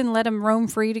course we didn't let them roam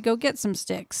free to go get some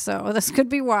sticks. So this could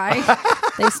be why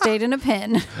they stayed in a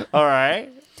pen. All right.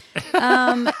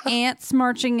 Ants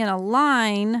marching in a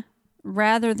line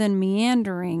rather than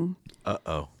meandering.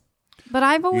 Uh-oh. But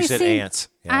I've You always said seen ants.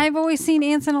 Yeah. I've always seen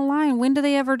ants in a line. When do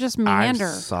they ever just meander?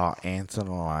 I saw ants in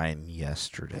a line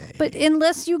yesterday. But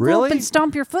unless you go Really? up and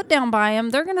stomp your foot down by them,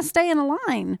 they're going to stay in a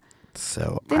line.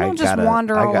 so They don't just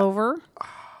wander all over.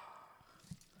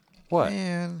 What?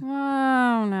 Man,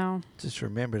 Oh no! just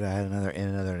remembered I had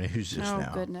another news just Oh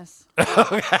now. goodness!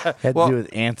 Had to do with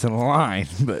ants in a line,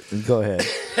 but go ahead.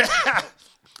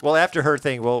 Well, after her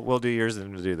thing, we'll do yours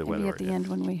and we'll do the Maybe weather. at the end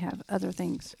when we have other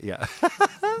things. Yeah.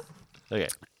 Okay.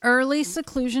 Early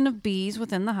seclusion of bees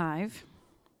within the hive.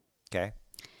 Okay.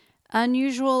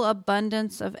 Unusual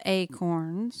abundance of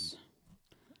acorns.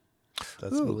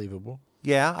 That's believable.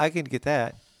 Yeah, I can get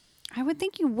that. I would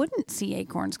think you wouldn't see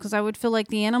acorns because I would feel like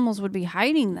the animals would be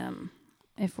hiding them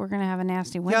if we're going to have a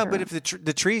nasty winter. Yeah, but if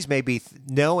the trees may be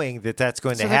knowing that that's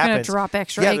going So to they're happen. gonna drop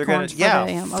extra yeah, they're gonna- acorns for yeah,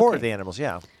 the for okay. the animals.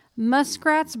 Yeah.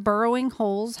 Muskrats burrowing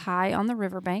holes high on the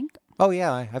riverbank. Oh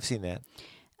yeah, I've seen that.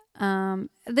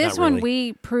 This Not one really.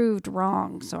 we proved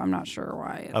wrong, so I'm not sure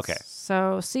why. Okay.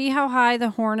 So see how high the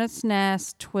hornet's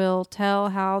nest will tell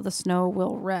how the snow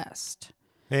will rest.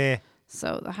 Eh.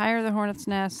 So the higher the hornet's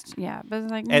nest, yeah, but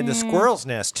it's like And the meh. squirrel's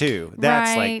nest too.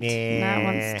 That's Right. like That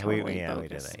one's nah. totally we did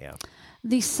bogus. that. Yeah.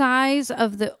 The size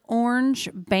of the orange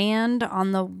band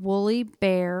on the woolly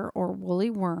bear or woolly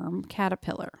worm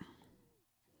caterpillar.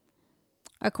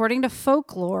 According to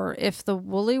folklore, if the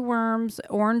woolly worm's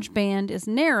orange band is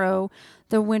narrow,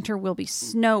 the winter will be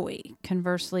snowy.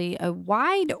 Conversely, a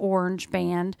wide orange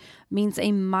band means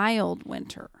a mild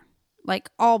winter.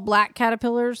 Like all black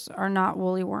caterpillars are not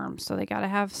woolly worms, so they got to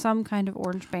have some kind of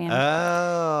orange band.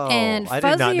 Oh, And I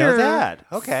did not know that.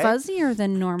 Okay. Fuzzier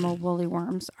than normal woolly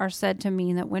worms are said to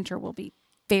mean that winter will be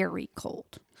very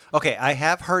cold. Okay, I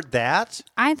have heard that.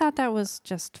 I thought that was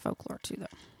just folklore too, though.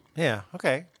 Yeah.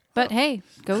 Okay. But hey,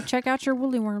 go check out your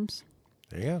woolly worms.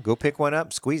 There you go. Go pick one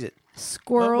up, squeeze it.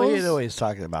 Squirrels. Well, we had always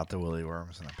talked about the woolly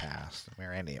worms in the past. I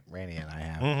mean, Randy and I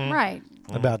have Right.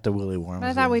 about the woolly worms. But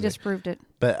I thought we and disproved it.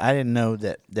 But I didn't know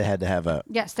that they had to have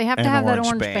Yes, they have an to have that orange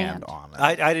orange band band. on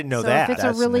it. I didn't know So that. if it's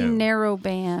That's a really new. narrow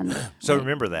band. So wait,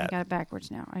 remember I that. got it backwards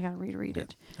now. I got to reread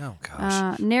it. Oh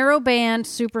gosh. Narrow band,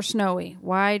 super snowy.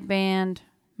 Wide band,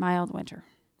 mild winter.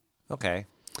 Okay.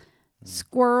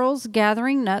 Squirrels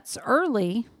gathering nuts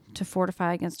early to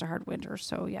fortify against a hard winter.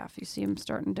 So yeah, if you see them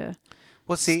starting to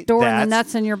Well, see, storing the that's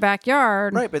nuts in your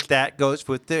backyard, right, but that goes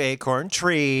with the acorn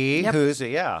tree.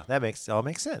 Yep. That makes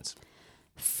sense.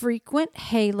 frequent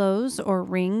halos or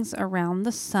rings around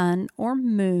the sun or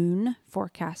moon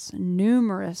forecast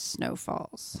numerous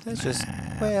snowfalls. That's just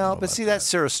but see, that's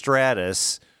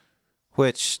cirrostratus,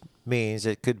 which means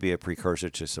it could be a precursor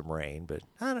to some rain. But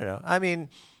I don't know. I mean,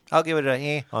 I'll give it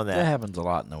a on That that. happens a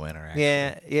lot in the winter.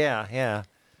 Actually. Yeah.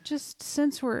 Just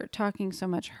since we're talking so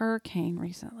much hurricane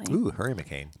recently, Ooh,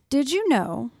 hurricane. did you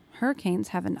know hurricanes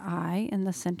have an eye in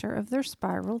the center of their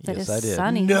spiral that Yes, is I did.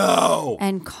 sunny No,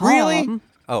 and calm? really?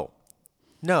 Oh,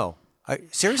 no.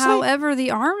 Seriously? However, the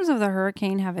arms of the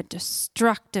hurricane have a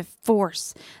destructive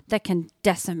force that can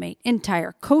decimate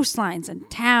entire coastlines and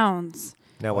towns.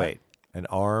 Now wait, an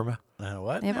arm.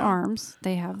 What? They have arms.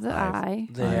 They have the eye.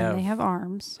 They and have- they have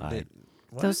arms.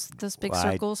 Those big Well,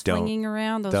 I circles don't- swinging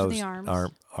around. Those are the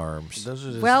arms. Arms. Those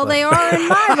are just Well, like they are in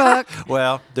my book.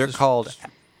 Well, they're called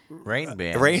rain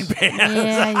bands. rain bands.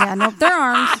 Yeah. Nope, they're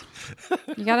arms.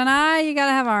 You got an eye, you got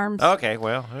to have arms. Okay,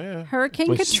 well, yeah.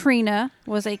 Hurricane Katrina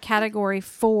was a Category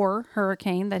 4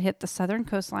 hurricane that hit the southern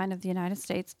coastline of the United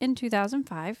States in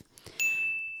 2005.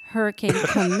 Hurricane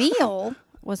Camille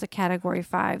was a Category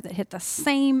 5 that hit the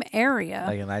same area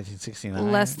Like in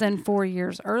 1969. less than 4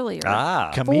 years earlier.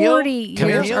 Camille? 40 years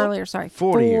Camille? earlier. Sorry.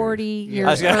 40 years. 40 I years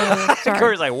was gonna- earlier. Sorry.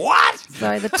 Corey's like, what?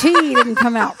 Sorry, the T didn't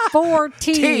come out. 40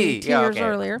 T, yeah, years okay.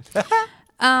 earlier.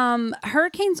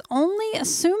 Hurricanes only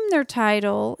assume their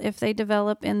title if they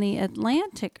develop in the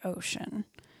Atlantic Ocean.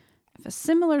 If a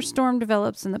similar storm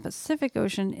develops in the Pacific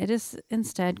Ocean, it is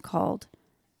instead called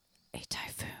a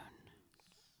typhoon.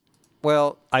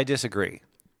 Well, I disagree.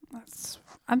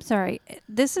 I'm sorry.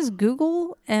 This is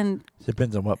Google, and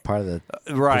Depends on what part of the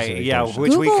Right, Pacific yeah, Ocean.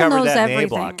 which we Google covered knows that in the A everything.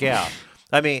 block, yeah.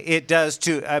 I mean, it does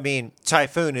too. I mean,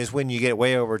 typhoon is when you get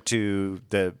way over to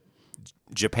the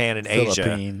Japan and Asia.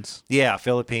 Philippines. Yeah,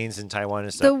 Philippines and Taiwan and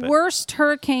the stuff. but- worst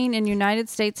hurricane in United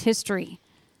States history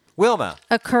Wilma.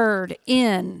 occurred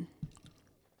in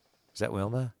Is that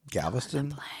Wilma?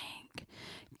 Galveston.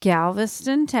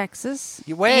 Galveston, Texas.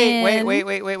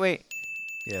 Wait.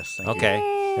 Yes. Thank you.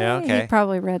 Okay. Yeah, You okay.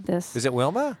 probably read this. Is it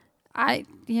Wilma? It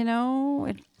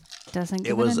doesn't give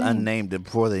It was a name. unnamed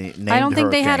before they named I don't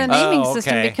think they had a hurricane. naming Oh,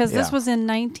 system okay. because this Yeah. was in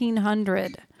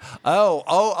 1900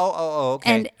 Oh, okay.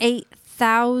 and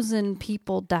 8,000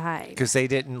 people died. Because they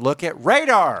didn't look at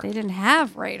radar. They didn't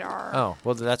have radar. Oh,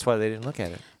 well, that's why they didn't look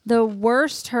at it. The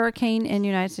worst hurricane in the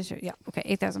United States. Yeah, okay,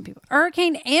 8,000 people.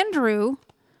 Hurricane Andrew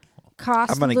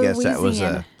cost I'm going to guess that was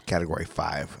Louisiana a Category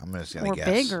 5. I'm just going or to guess.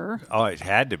 bigger. Oh, it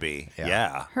had to be.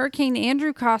 Yeah. Hurricane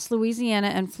Andrew cost Louisiana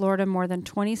and Florida more than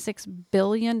 $26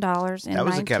 billion in That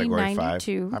was a Category 5.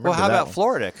 1992. I remember Well, how that about one.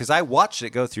 Florida? Because I watched it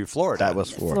go through Florida. That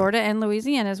was Florida. Florida and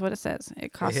Louisiana is what it says. It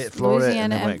It cost hit Florida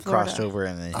Louisiana and then and crossed Florida. over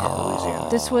and then hit Louisiana.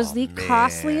 This was the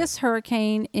costliest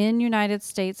hurricane in United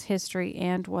States history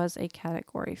and was a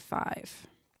Category 5.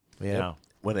 Yeah.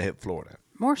 When it hit Florida.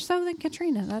 More so than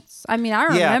Katrina. I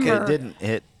Yeah, remember. It didn't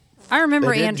hit. I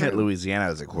remember It didn't Andrew. hit Louisiana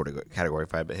as a Category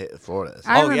 5, but hit Florida.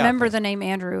 I Oh, yeah, remember 'cause- the name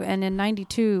Andrew, and in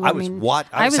 '92, I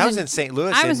was in St.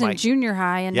 Louis I in was my- in junior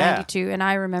high in Yeah. '92, and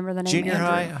I remember the name Junior Andrew.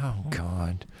 high? Oh,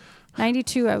 God.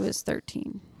 '92, I was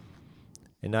 13.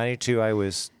 In 92, I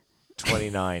was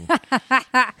 29,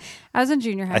 I was in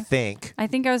junior high. I think. I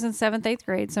think I was in 7th, 8th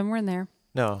grade, somewhere in there.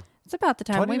 No. It's about the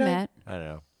time 29? we met, I don't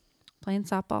know. playing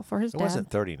softball for his It dad. wasn't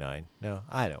 39. No,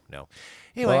 I don't know.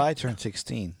 Anyway, Well, I turned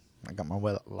 16. I got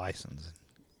my license.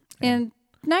 In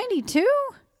 '92,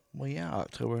 Well, yeah,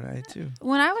 October 92.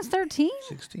 when I was 13,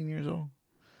 16 years old.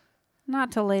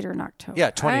 not till later in October.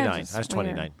 yeah, 29. just I was weird.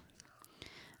 29.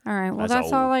 All right, well, That's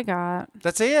that's all old. I got.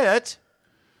 That's it.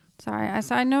 Sorry,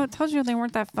 I know. Told you they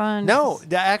weren't that fun. No,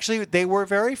 actually, they were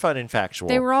very fun and factual.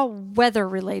 They were all weather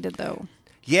related, though.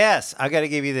 Yes, I got to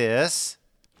give you this.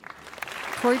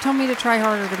 Corey told me to try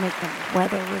harder to make them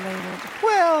weather related.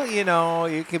 Well,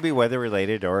 it could be weather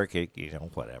related or it could,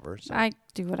 whatever. So. I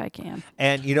do what I can.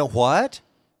 And you know what?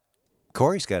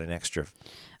 Corey's got an extra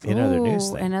in other news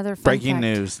Ooh, thing. another fun Breaking fact.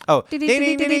 news. Oh, ding, ding,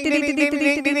 ding, ding, ding, ding,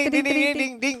 ding, ding, ding, ding,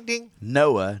 ding, ding, ding.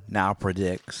 NOAA now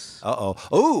predicts Uh-oh.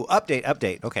 Ooh,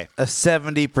 update. Okay. a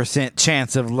 70%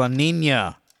 chance of La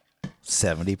Nina.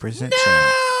 70%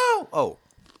 chance. Oh.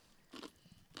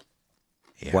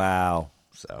 Yeah. Wow.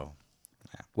 So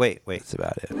Wait. that's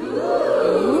about it.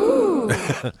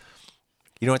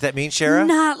 You know what that means, Shara?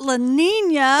 Not La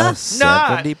Nina. A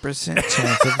 70%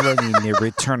 chance of La Nina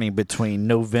returning between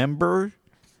November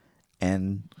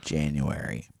and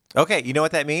January. Okay, you know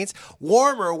what that means?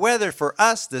 Warmer weather for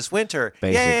us this winter.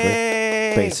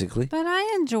 Yay! Basically. But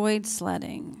I enjoyed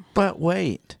sledding. But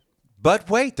wait. But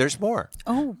wait, there's more.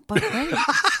 Oh, but wait.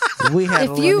 We had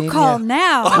If you call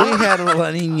now, We had a La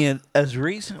Nina as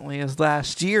recently as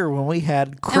last year when we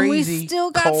had crazy still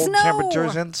got cold snow.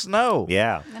 temperatures and snow.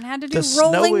 Yeah. and had to do The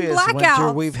rolling snowiest winter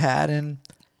blackouts. we've had in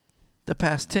the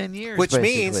past 10 years. Which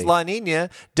means La Nina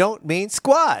don't mean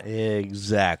squat.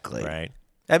 Exactly. Right.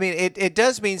 I mean, it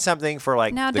does mean something for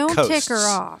like now, the don't coasts. tick her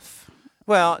off.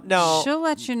 Well, no. She'll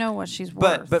let you know what she's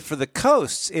worth. But for the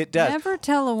coasts, it does. Never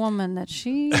tell a woman that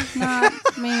she's not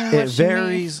meaning what It she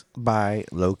varies by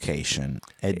location.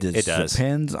 It does.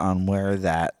 depends on where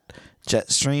that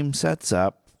jet stream sets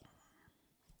up.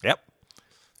 Yep.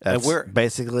 That's we're-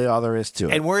 basically all there is to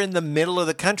it. And we're in the middle of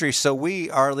the country, so we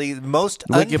are the most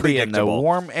we could be in the unpredictable.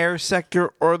 warm air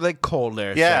sector or the cold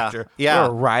air Yeah, sector. yeah.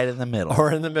 We're right in the middle.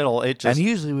 Or in the middle. It just And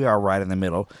usually we are right in the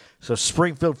middle. So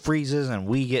Springfield freezes and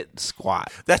we get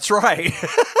squat. That's right.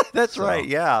 That's right.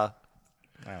 Yeah.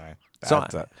 Anyway, So,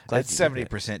 that's glad it's you did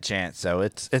 70% chance. So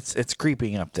it's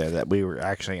creeping up there that we were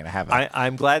actually going to have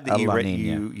I'm glad that a you La read,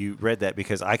 Nina. you read that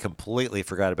because I completely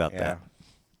forgot about Yeah. that.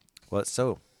 Well, it's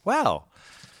so wow.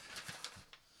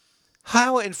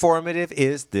 How informative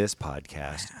is this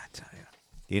podcast? I tell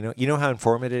you. You know how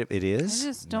informative it I is?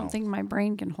 just don't think my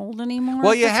brain can hold anymore.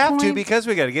 Well, at you this have to point. because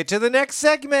we got to get to the next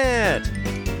segment.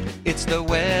 It's the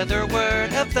weather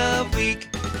word of the week.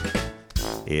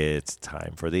 It's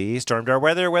time for the Stormdar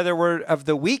weather word of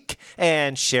the week.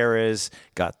 And Shara's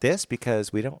got this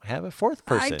because we don't have a fourth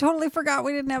person. I totally forgot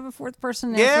we didn't have a fourth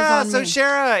person. Yeah, This so was on me.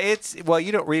 Shara,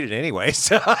 you don't read it anyway.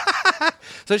 So,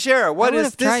 Shara, what I is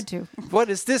would've this? tried to. What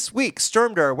is this week's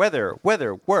Stormdar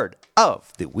weather word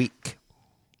of the week?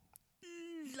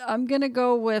 I'm gonna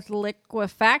go with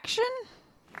liquefaction.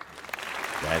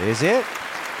 That is it,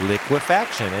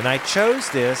 liquefaction. And I chose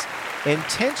this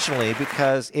intentionally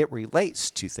because it relates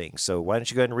to things. So why don't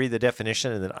you go ahead and read the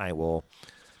definition, and then I will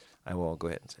go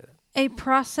ahead and say that. A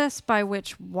process by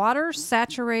which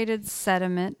water-saturated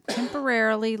sediment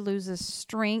temporarily loses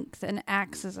strength and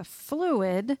acts as a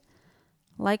fluid,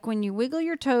 Like when you wiggle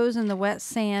your toes in the wet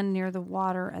sand near the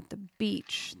water at the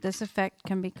beach. This effect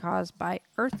can be caused by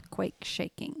earthquake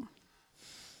shaking.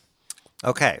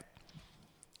 Okay.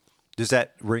 Does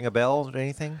that ring a bell or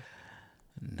anything?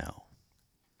 No.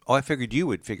 Oh, I figured you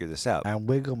would figure this out. I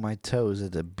wiggle my toes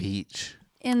at the beach.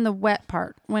 In the wet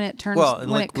part, when it turns, Well,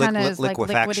 when it kind of is like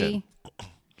liquefaction. liquidy.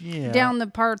 Yeah. Down the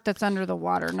part that's under the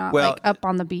water, not Well, like up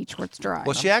on the beach where it's dry.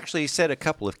 Well, she actually said a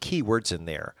couple of key words in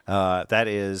there. That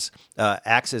is,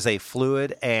 acts as a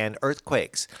fluid and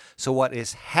earthquakes. So what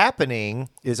is happening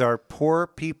is our poor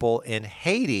people in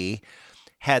Haiti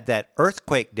had that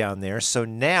earthquake down there. So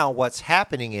now what's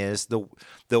happening is the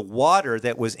water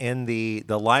that was in the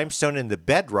limestone and the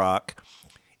bedrock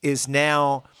is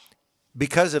now,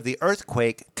 because of the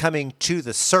earthquake, coming to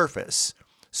the surface.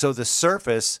 So the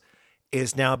surface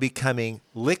is now becoming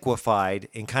liquefied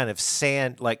in kind of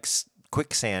sand, like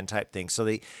quicksand type thing.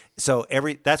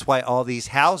 That's why all these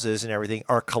houses and everything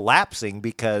are collapsing,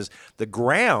 because the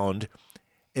ground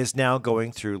is now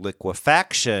going through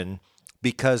liquefaction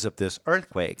because of this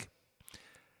earthquake,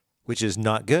 which is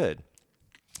not good.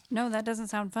 No, that doesn't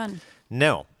sound fun.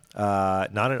 No,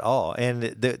 not at all. And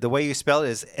the way you spell it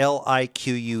is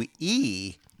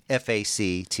LIQUEFACTION.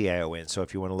 So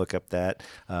if you want to look up that,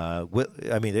 I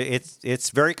mean, it's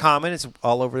very common. It's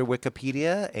all over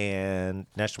Wikipedia and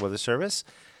National Weather Service.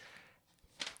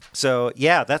 So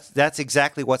yeah, that's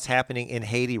exactly what's happening in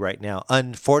Haiti right now,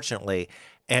 unfortunately.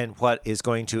 And what is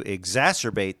going to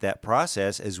exacerbate that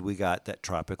process is we got that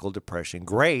tropical depression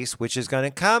Grace, which is going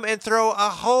to come and throw a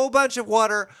whole bunch of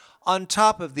water on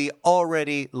top of the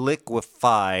already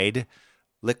liquefacted,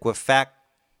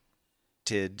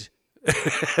 is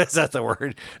that the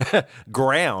word?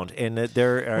 Ground. And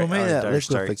there are Well, maybe that dire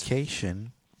straits.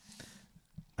 liquefaction,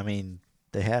 I mean,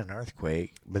 they had an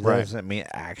earthquake, but that Right. doesn't mean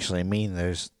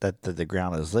that the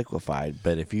ground is liquefied.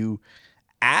 But if you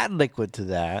add liquid to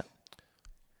that,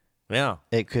 Yeah.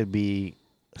 it could be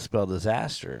spell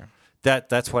disaster.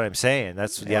 That's what I'm saying.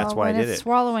 That's why I when did it's it.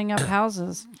 swallowing up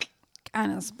houses,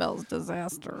 kind of spells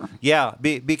disaster. Yeah,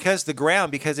 because the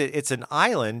ground, because it's an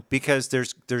island, because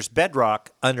there's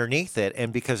bedrock underneath it,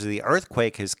 and because of the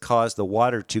earthquake has caused the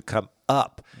water to come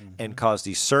up and cause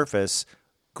the surface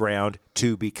ground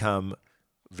to become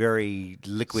very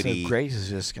liquidy. So Grace is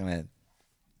just gonna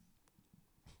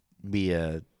be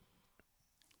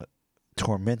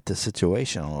torment the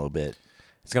situation a little bit.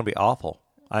 It's going to be awful.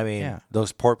 I mean, Yeah.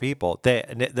 those poor people.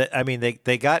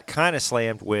 They got kind of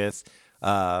slammed with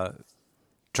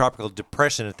tropical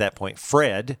depression at that point.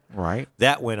 Fred, Right.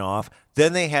 that went off.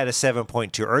 Then they had a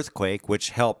 7.2 earthquake,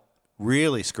 which helped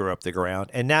really screw up the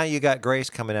ground. And now you got Grace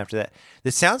coming after that.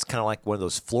 This sounds kind of like one of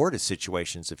those Florida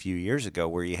situations a few years ago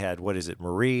where you had,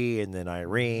 Marie, and then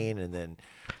Irene, and then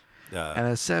And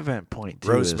a 7.2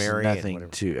 Rosemary is and nothing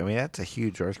whatever. to. I mean, that's a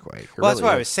huge earthquake. It well, that's really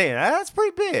what I is. was saying. That's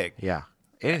pretty big. Yeah,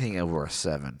 anything over a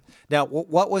 7. Now,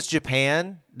 what was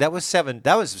Japan? That was 7.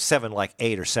 That was 7, like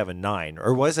 8 or 7.9,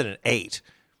 or was it an 8?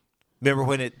 Remember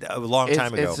when a long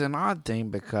time ago? It's an odd thing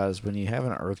because when you have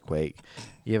an earthquake,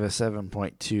 you have a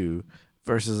 7.2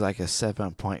 versus like a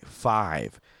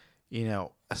 7.5. You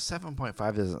know, a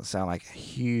 7.5 doesn't sound like a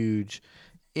huge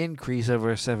increase over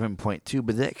a 7.2,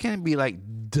 but that can be like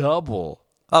double.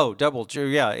 Oh, double.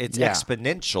 Yeah, it's Yeah.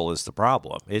 exponential is the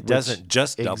problem. It doesn't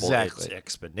just double. Exactly. It's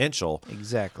exponential,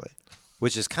 Exactly.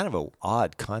 which is kind of an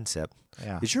odd concept.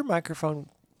 Yeah. Is your microphone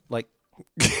like?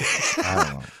 I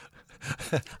don't know.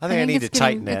 I think I need to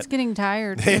tighten It's that. getting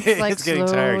tired. It's like It's getting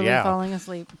slowly tired, yeah. falling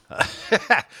asleep.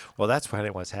 Well, that's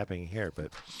probably what's happening here.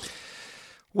 But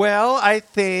well, I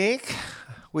think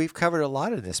we've covered a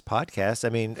lot in this podcast. I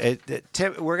mean,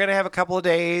 we're going to have a couple of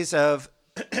days of,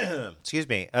 excuse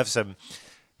me, of some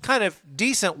kind of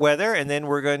decent weather, and then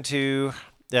we're going to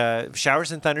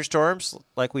showers and thunderstorms,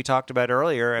 like we talked about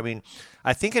earlier. I mean,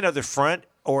 I think another front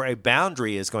or a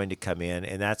boundary is going to come in,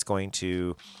 and that's going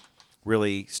to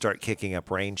really start kicking up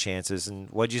rain chances. And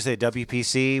what'd you say?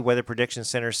 WPC Weather Prediction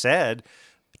Center said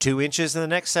 2 inches in the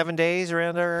next 7 days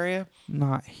around our area.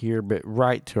 Not here, but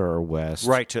right to our west.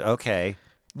 Right to okay.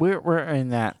 We're in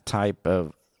that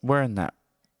we're in that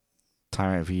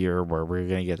time of year where we're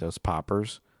gonna get those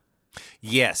poppers.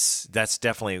 Yes, that's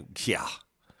definitely yeah.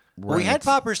 We Right. had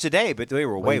poppers today, but they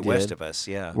were way did. west of us.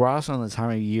 Yeah. We're also in the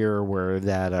time of year where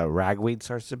that ragweed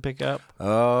starts to pick up.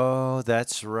 Oh,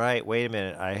 that's right. Wait a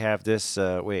minute. I have this.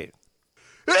 Wait.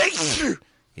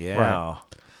 Yeah. Right.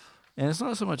 And it's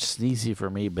not so much sneezy for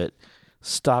me, but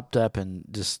stopped up and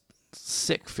just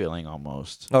sick feeling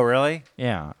almost. Oh, really?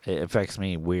 Yeah, it affects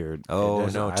me weird. Oh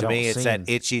no. To me, it's that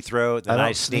itchy throat. Then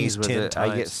I sneeze with 10 it.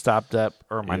 times. I get stopped up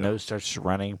or my Yeah. nose starts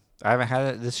running. I haven't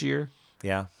had it this year.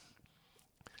 Yeah.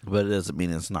 But it doesn't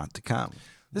mean it's not to come.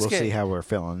 Let's We'll get- see how we're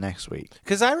feeling next week.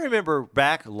 Because I remember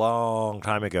back a long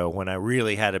time ago when I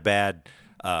really had a bad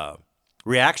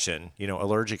reaction,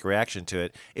 allergic reaction to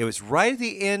it. It was right at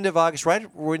the end of August,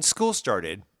 right when school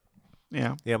started.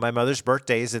 Yeah. My mother's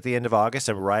birthday is at the end of August.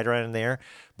 I'm right around in there.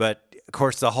 But, of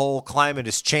course, the whole climate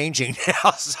is changing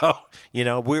now. So,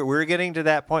 we're getting to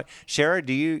that point. Shara,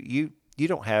 do you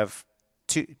don't have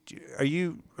are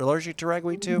you allergic to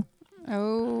ragweed too?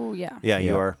 Oh, yeah. Yeah,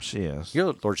 you are. She is.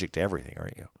 You're allergic to everything,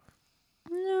 aren't you?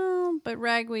 No, but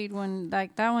ragweed one,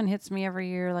 like that one hits me every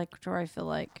year, like where I feel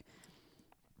like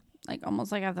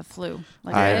almost like I have the flu.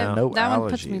 Like I have no that allergies. one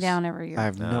puts me down every year. I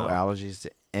have no allergies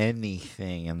to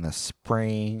anything in the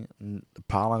spring. The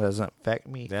pollen doesn't affect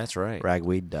me. That's right.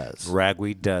 Ragweed does.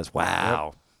 Ragweed does.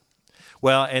 Wow.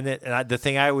 Well, and the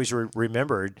thing I always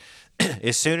remembered,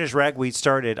 as soon as ragweed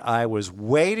started, I was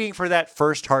waiting for that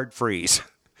first hard freeze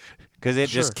because it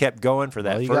just kept going for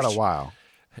that Well, you first. got a while.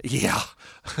 Yeah.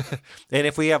 And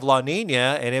if we have La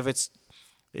Nina, and if it's,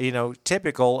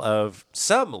 typical of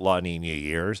some La Nina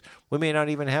years, we may not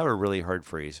even have a really hard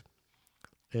freeze.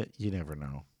 You never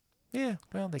know. Yeah,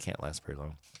 well, they can't last very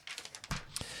long.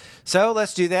 So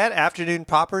let's do that. Afternoon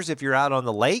poppers, if you're out on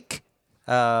the lakes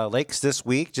this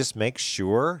week, just make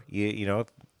sure you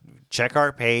check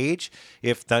our page.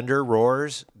 If thunder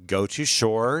roars, go to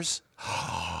shores.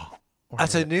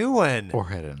 That's a new one. Or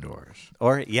head indoors.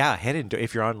 Head indoors.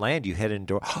 If you're on land, you head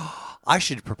indoors. I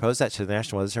should propose that to the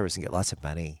National Weather Service and get lots of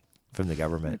money from the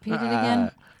government. Repeat it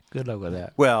again. Good luck with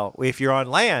that. Well, if you're on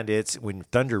land, it's when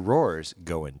thunder roars,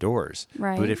 go indoors.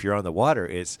 Right. But if you're on the water,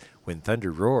 it's when thunder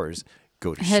roars,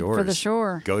 go to Head shores. for the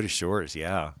shore. Go to shores,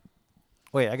 yeah.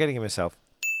 Wait, I got to give myself.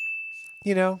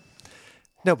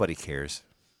 Nobody cares.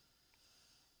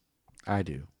 I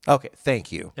do. Okay,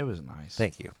 thank you. It was nice.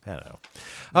 Thank you. I don't know.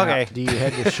 Now, Okay. do you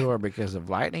head to shore because of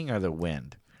lightning or the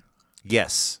wind?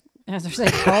 Yes. As I say,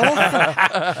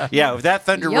 both. Yeah, if that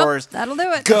thunder Yup, roars, that'll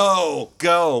do it.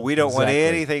 go. We don't want Exactly.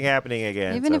 anything happening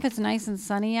again. Even so. if it's nice and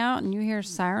sunny out and you hear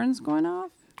sirens going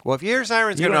off. Well, if you hear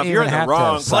sirens You going don't off, you're in even the have to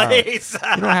wrong have sirens. place. You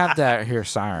don't have to hear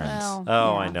sirens. Well,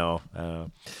 Oh, yeah. I know.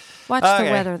 Watch Okay.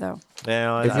 the weather, though.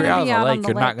 Well, If I- you're out on Be the out lake, on the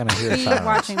you're not lake. going to hear Be sirens.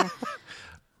 watching the-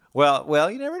 well,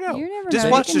 you never know. You never Just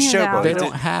know. watch You the can hear showboat. that. They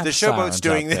don't have the showboat's sirens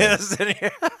doing out there. this.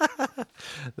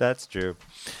 That's true.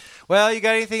 Well, you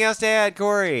got anything else to add,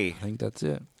 Corey? I think that's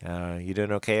it. You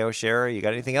doing okay, O'Shara? You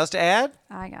got anything else to add?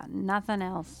 I got nothing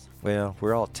else. Well,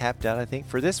 we're all tapped out, I think,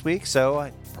 for this week, so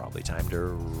probably time to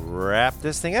wrap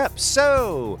this thing up.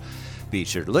 So, be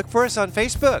sure to look for us on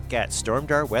Facebook at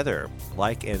Stormdar Weather.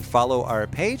 Like and follow our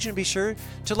page, and be sure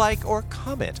to like or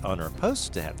comment on our posts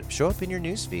to have them show up in your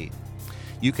newsfeed.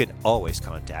 You can always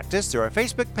contact us through our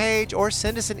Facebook page or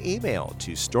send us an email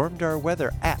to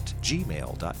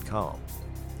stormdarweather@gmail.com.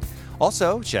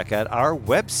 Also, check out our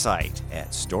website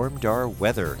at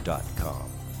stormdarweather.com.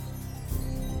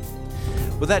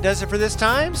 Well, that does it for this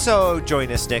time, so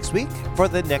join us next week for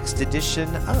the next edition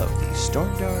of the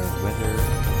Stormdar Weather